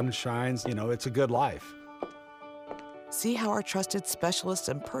and the sun shines. It's a good life. See how our trusted specialists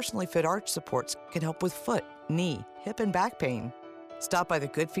and personally fit arch supports can help with foot, knee, hip, and back pain. Stop by the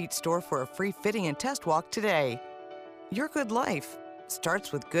Good Feet store for a free fitting and test walk today. Your good life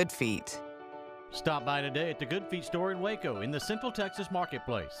starts with Good Feet. Stop by today at the Good Feet store in Waco in the Central Texas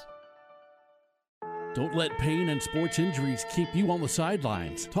Marketplace. Don't let pain and sports injuries keep you on the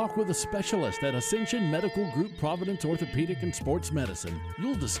sidelines. Talk with a specialist at Ascension Medical Group Providence Orthopedic and Sports Medicine.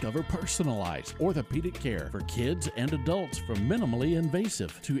 You'll discover personalized orthopedic care for kids and adults, from minimally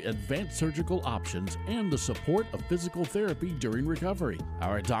invasive to advanced surgical options and the support of physical therapy during recovery.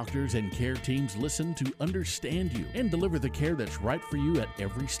 Our doctors and care teams listen to understand you and deliver the care that's right for you at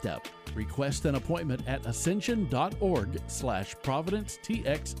every step. Request an appointment at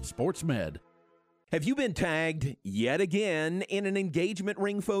ascension.org/ProvidenceTX-SportsMed. Have you been tagged yet again in an engagement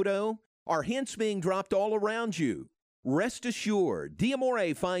ring photo? Are hints being dropped all around you? Rest assured,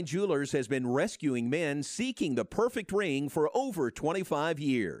 D'Amore Fine Jewelers has been rescuing men seeking the perfect ring for over 25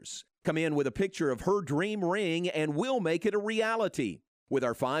 years. Come in with a picture of her dream ring and we'll make it a reality. With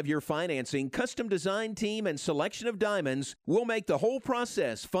our 5-year financing, custom design team, and selection of diamonds, we'll make the whole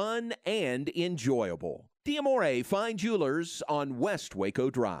process fun and enjoyable. D'Amore Fine Jewelers on West Waco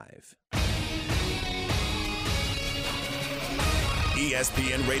Drive.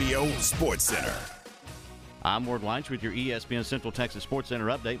 ESPN Radio Sports Center. I'm Ward Lynch with your ESPN Central Texas Sports Center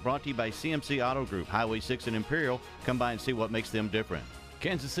update, brought to you by CMC Auto Group, Highway 6 and Imperial. Come by and see what makes them different.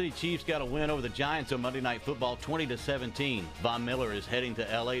 Kansas City Chiefs got a win over the Giants on Monday Night Football, 20-17. Von Miller is heading to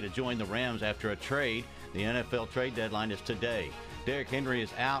L.A. to join the Rams after a trade. The NFL trade deadline is today. Derrick Henry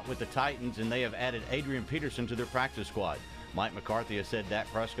is out with the Titans, and they have added Adrian Peterson to their practice squad. Mike McCarthy has said Dak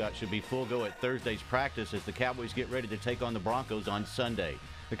Prescott should be full go at Thursday's practice as the Cowboys get ready to take on the Broncos on Sunday.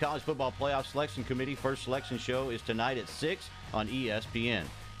 The College Football Playoff Selection Committee first selection show is tonight at 6 on ESPN.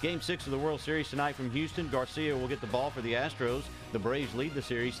 Game 6 of the World Series tonight from Houston. Garcia will get the ball for the Astros. The Braves lead the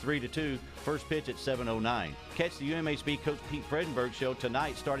series 3-2. First pitch at 7:09. Catch the UMHB Coach Pete Fredenberg show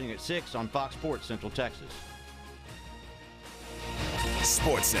tonight starting at 6 on Fox Sports Central Texas.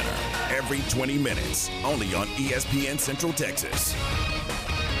 Sports Center, every 20 minutes, only on ESPN Central Texas.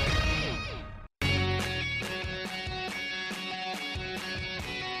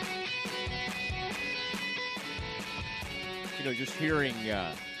 You know, just hearing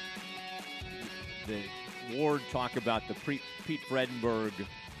the Ward talk about the Pete Fredenberg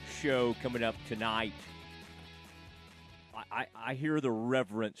show coming up tonight, I hear the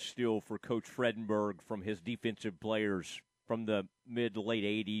reverence still for Coach Fredenberg from his defensive players from the mid to late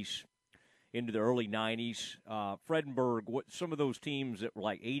 80s into the early 90s. Fredenberg, some of those teams that were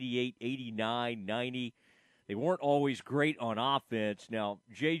like 88, 89, 90, they weren't always great on offense. Now,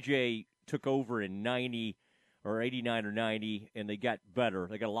 JJ took over in 90 or 89 or 90, and they got better.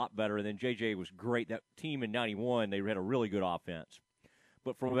 They got a lot better, and then JJ was great. That team in 91, they had a really good offense.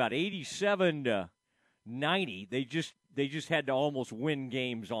 But from about 87 to 90, they just had to almost win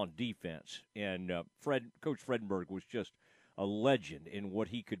games on defense. And Coach Fredenberg was just a legend in what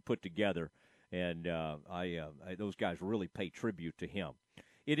he could put together, and those guys really pay tribute to him.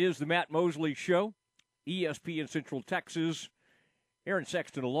 It is the Matt Mosley Show, ESPN Central Texas. Aaron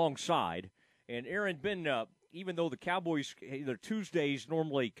Sexton alongside, and Aaron, even though the Cowboys, their Tuesdays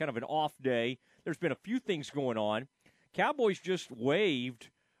normally kind of an off day, there's been a few things going on. Cowboys just waived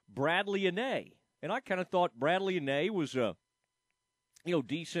Bradley Anae, and I kind of thought Bradley Anae was a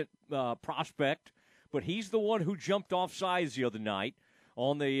decent prospect. But he's the one who jumped off sides the other night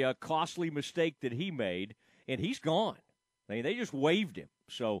on the costly mistake that he made, and he's gone. They just waived him.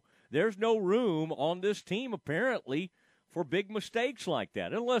 So there's no room on this team, apparently, for big mistakes like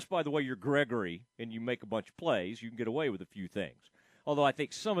that. Unless, by the way, you're Gregory and you make a bunch of plays, you can get away with a few things. Although I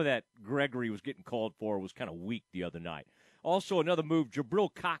think some of that Gregory was getting called for was kind of weak the other night. Also, another move,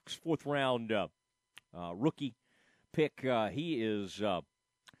 Jabril Cox, fourth-round rookie pick.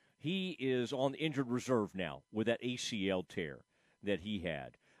 He is on the injured reserve now with that ACL tear that he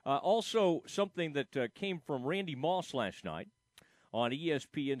had. Also, something that came from Randy Moss last night on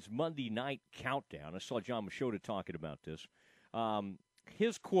ESPN's Monday Night Countdown. I saw John Machota talking about this.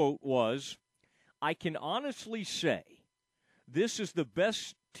 His quote was, "I can honestly say this is the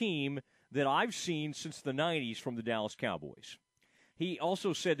best team that I've seen since the 90s from the Dallas Cowboys." He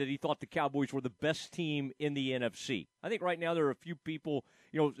also said that he thought the Cowboys were the best team in the NFC. I think right now there are a few people,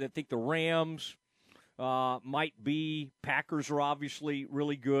 that think the Rams might be. Packers are obviously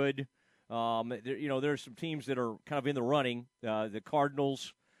really good. There's some teams that are kind of in the running. The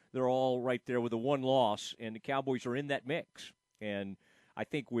Cardinals, they're all right there with the one loss, and the Cowboys are in that mix. And I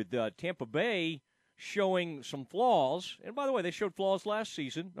think with Tampa Bay showing some flaws, and by the way, they showed flaws last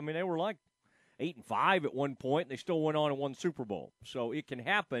season. I mean, they were like 8-5 at one point, and they still went on and won Super Bowl. So it can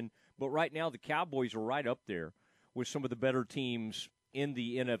happen, but right now the Cowboys are right up there with some of the better teams in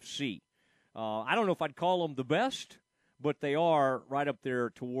the NFC. I don't know if I'd call them the best, but they are right up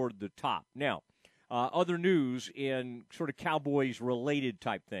there toward the top. Now, other news in sort of Cowboys-related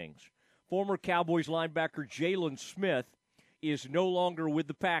type things. former Cowboys linebacker Jalen Smith is no longer with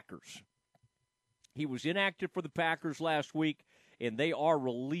the Packers. He was inactive for the Packers last week, and they are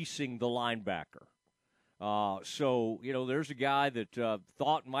releasing the linebacker. So, there's a guy that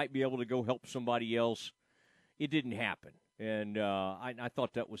thought might be able to go help somebody else. It didn't happen. And I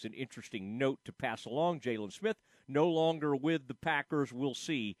thought that was an interesting note to pass along. Jalen Smith, no longer with the Packers. We'll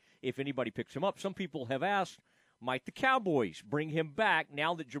see if anybody picks him up. Some people have asked, might the Cowboys bring him back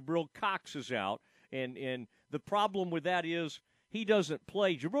now that Jabril Cox is out? And the problem with that is he doesn't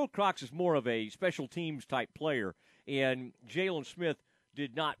play. Jabril Cox is more of a special teams type player, and Jalen Smith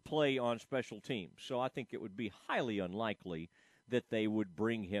did not play on special teams. So I think it would be highly unlikely that they would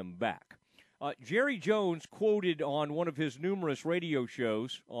bring him back. Jerry Jones quoted on one of his numerous radio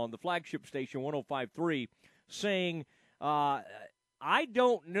shows on the flagship station 105.3 saying, I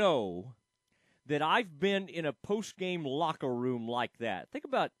don't know that I've been in a post-game locker room like that. Think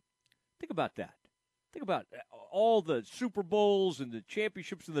about that. Think about all the Super Bowls and the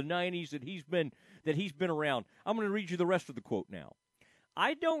championships of the 90s that he's been around. I'm going to read you the rest of the quote now.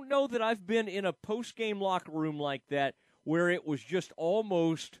 I don't know that I've been in a post-game locker room like that where it was just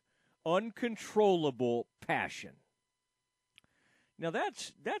almost uncontrollable passion. Now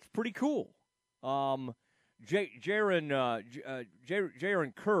that's pretty cool. Jaron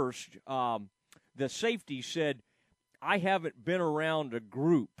Kearse, the safety, said, I haven't been around a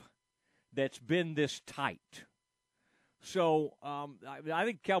group that's been this tight. So I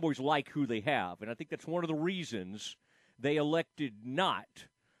think Cowboys like who they have, and I think that's one of the reasons they elected not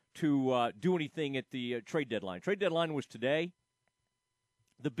to do anything at the trade deadline. Trade deadline was today.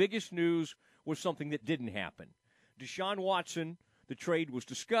 The biggest news was something that didn't happen. Deshaun Watson, the trade was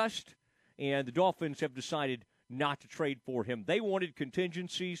discussed, and the Dolphins have decided not to trade for him. They wanted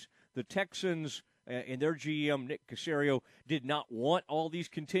contingencies. The Texans and their GM, Nick Caserio, did not want all these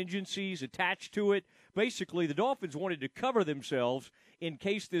contingencies attached to it. Basically, the Dolphins wanted to cover themselves in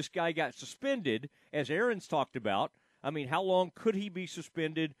case this guy got suspended, as Aaron's talked about. I mean, how long could he be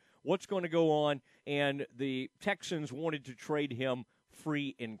suspended? What's going to go on? And the Texans wanted to trade him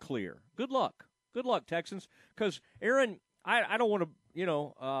free and clear. Good luck. Good luck, Texans. Because, Aaron, I don't want to,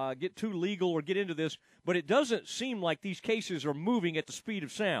 get too legal or get into this, but it doesn't seem like these cases are moving at the speed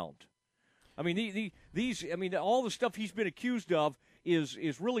of sound. I mean, all the stuff he's been accused of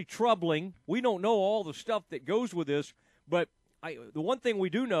is really troubling. We don't know all the stuff that goes with this, but the one thing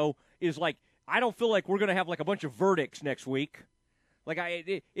we do know is, I don't feel like we're going to have, a bunch of verdicts next week.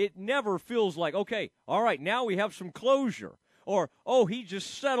 It never feels like, okay, all right, now we have some closure. Or, he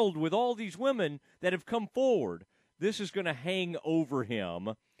just settled with all these women that have come forward. This is going to hang over him,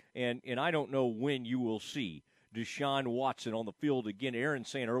 and I don't know when you will see Deshaun Watson on the field again. Aaron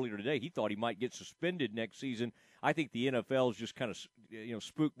saying earlier today he thought he might get suspended next season. I think the NFL is just kind of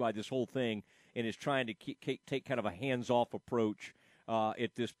spooked by this whole thing and is trying to take kind of a hands-off approach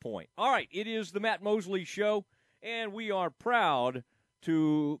at this point. All right, it is the Matt Mosley Show, and we are proud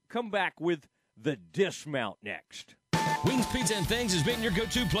to come back with the Dismount next. Wings Pizza and Things has been your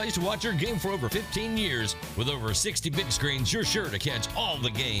go-to place to watch your game for over 15 years. With over 60 big screens, you're sure to catch all the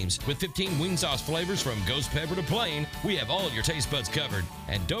games. With 15 wing sauce flavors from ghost pepper to plain, we have all your taste buds covered.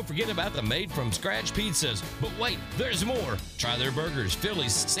 And don't forget about the made-from-scratch pizzas. But wait, there's more. Try their burgers,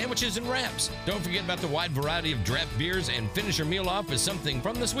 Phillies, sandwiches, and wraps. Don't forget about the wide variety of draft beers, and finish your meal off with something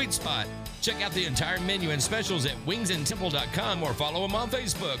from the sweet spot. Check out the entire menu and specials at wingsandtemple.com or follow them on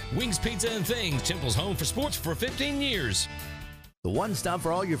Facebook. Wings Pizza and Things, Temple's home for sports for 15 years. The one stop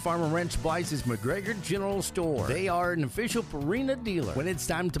for all your farm and ranch supplies is McGregor General Store. They are an official Purina dealer when it's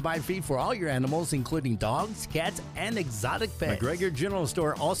time to buy feed for all your animals, including dogs, cats, and exotic pets. McGregor General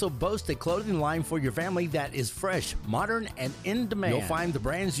Store also boasts a clothing line for your family that is fresh, modern, and in demand. You'll find the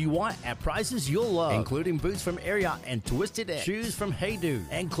brands you want at prices you'll love, including boots from Ariat and Twisted X, shoes from Hey Dude,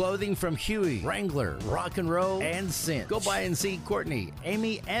 and clothing from Huey, Wrangler, Rock and Roll, and Cinch. Go by and see Courtney,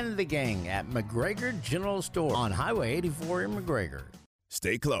 Amy, and the gang at McGregor General Store on Highway 84 in McGregor.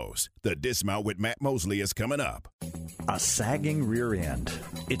 Stay close. The Dismount with Matt Mosley is coming up. A sagging rear end.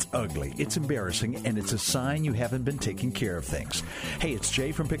 It's ugly, it's embarrassing, and it's a sign you haven't been taking care of things. Hey, it's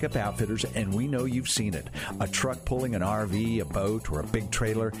Jay from Pickup Outfitters, and we know you've seen it. A truck pulling an RV, a boat, or a big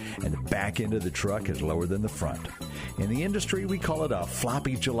trailer, and the back end of the truck is lower than the front. In the industry, we call it a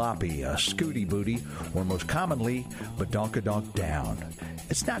floppy jalopy, a scooty booty, or most commonly, badonkadonk down.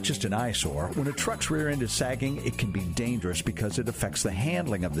 It's not just an eyesore. When a truck's rear end is sagging, it can be dangerous because it affects the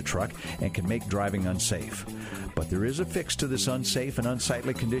handling of the truck and can make driving unsafe. But there is a fix to this unsafe and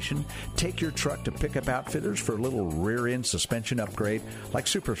unsightly condition. Take your truck to Pickup Outfitters for a little rear-end suspension upgrade like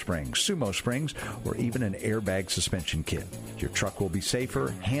Super Springs, Sumo Springs, or even an airbag suspension kit. Your truck will be safer,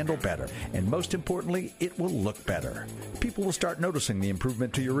 handle better, and most importantly, it will look better. People will start noticing the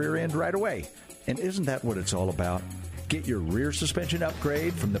improvement to your rear end right away. And isn't that what it's all about? Get your rear suspension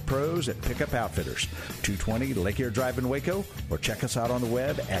upgrade from the pros at Pickup Outfitters, 220 Lake Air Drive in Waco, or check us out on the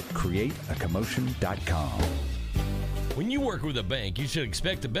web at createacommotion.com. When you work with a bank, you should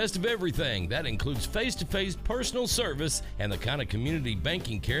expect the best of everything. That includes face-to-face personal service and the kind of community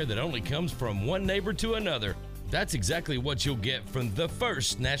banking care that only comes from one neighbor to another. That's exactly what you'll get from the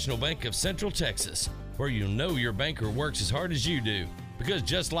First National Bank of Central Texas, where you'll know your banker works as hard as you do. Because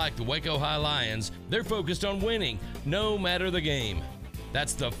just like the Waco High Lions, they're focused on winning, no matter the game.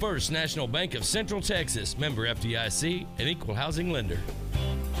 That's the First National Bank of Central Texas, member FDIC, an equal housing lender.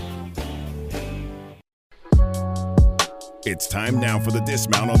 It's time now for the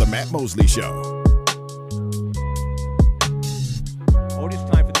dismount on the Matt Mosley Show. Oh, it is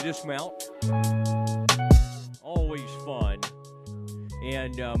time for the dismount. Always fun.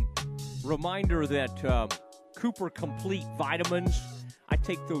 And reminder that Cooper Complete vitamins, I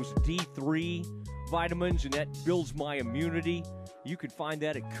take those D3 vitamins, and that builds my immunity. You can find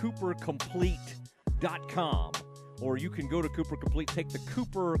that at coopercomplete.com. Or you can go to Cooper Complete, take the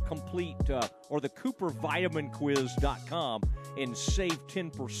Cooper Complete or the coopervitaminquiz.com and save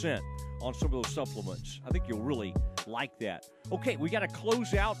 10% on some of those supplements. I think you'll really like that. Okay, we got to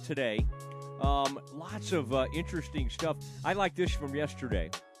close out today. Lots of interesting stuff. I like this from yesterday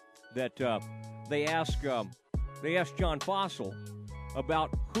that they asked John Fossil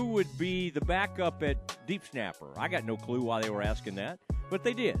about who would be the backup at deep snapper. I got no clue why they were asking that, but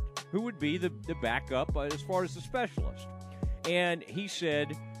they did. Who would be the backup as far as the specialist? And he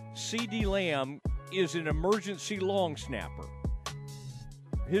said C.D. Lamb is an emergency long snapper.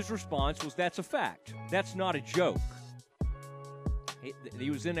 His response was, that's a fact. That's not a joke. He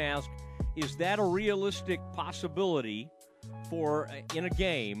was then asked, is that a realistic possibility for in a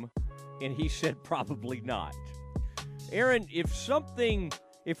game? And he said, probably not. Aaron, if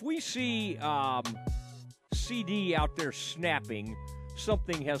we see CD out there snapping,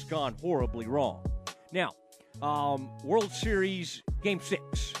 something has gone horribly wrong. Now, World Series Game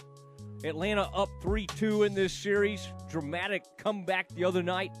 6. Atlanta up 3-2 in this series. Dramatic comeback the other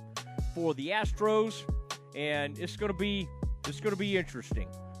night for the Astros, and it's going to be interesting.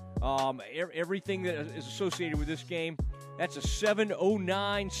 Everything that is associated with this game, that's a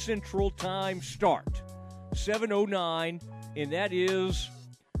 7:09 Central Time start. 7:09, and that is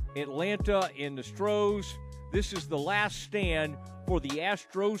Atlanta and the Stros. This is the last stand for the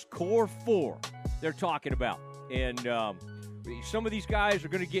Astros Core 4 they're talking about. And some of these guys are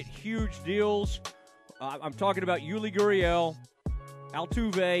going to get huge deals. I'm talking about Yuli Gurriel,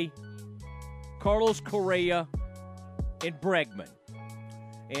 Altuve, Carlos Correa, and Bregman.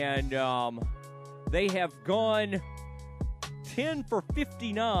 And they have gone 10 for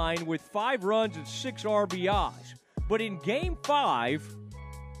 59 with 5 runs and 6 RBIs. But in Game 5,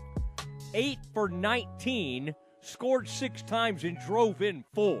 8 for 19, scored 6 times and drove in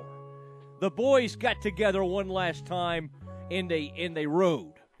 4. The boys got together one last time, and they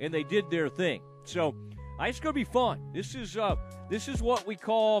rode, and they did their thing. So it's going to be fun. This is what we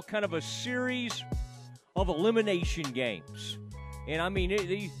call kind of a series of elimination games. And I mean,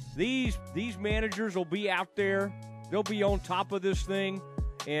 these managers will be out there. They'll be on top of this thing.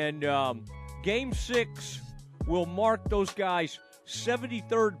 And Game 6 will mark those guys'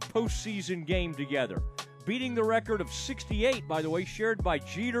 73rd postseason game together, beating the record of 68, by the way, shared by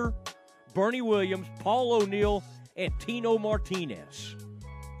Jeter, Bernie Williams, Paul O'Neill, and Tino Martinez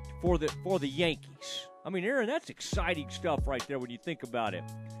for the Yankees. I mean, Aaron, that's exciting stuff right there when you think about it.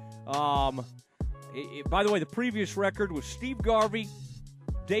 By the way, the previous record was Steve Garvey,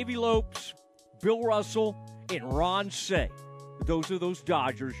 Davey Lopes, Bill Russell, and Ron Cey. Those are those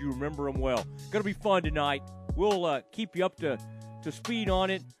Dodgers. You remember them well. Going to be fun tonight. We'll keep you up to speed on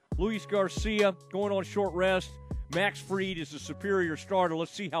it. Luis Garcia going on short rest. Max Fried is the superior starter.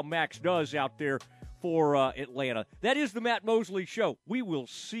 Let's see how Max does out there for Atlanta. That is the Matt Mosley Show. We will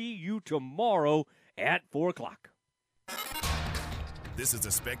see you tomorrow at 4 o'clock. This is the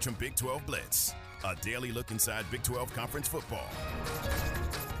Spectrum Big 12 Blitz, a daily look inside Big 12 Conference football.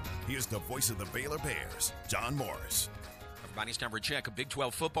 Here's the voice of the Baylor Bears, John Morris. Everybody's time for a check of Big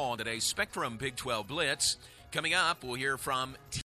 12 football on today's Spectrum Big 12 Blitz. Coming up, we'll hear from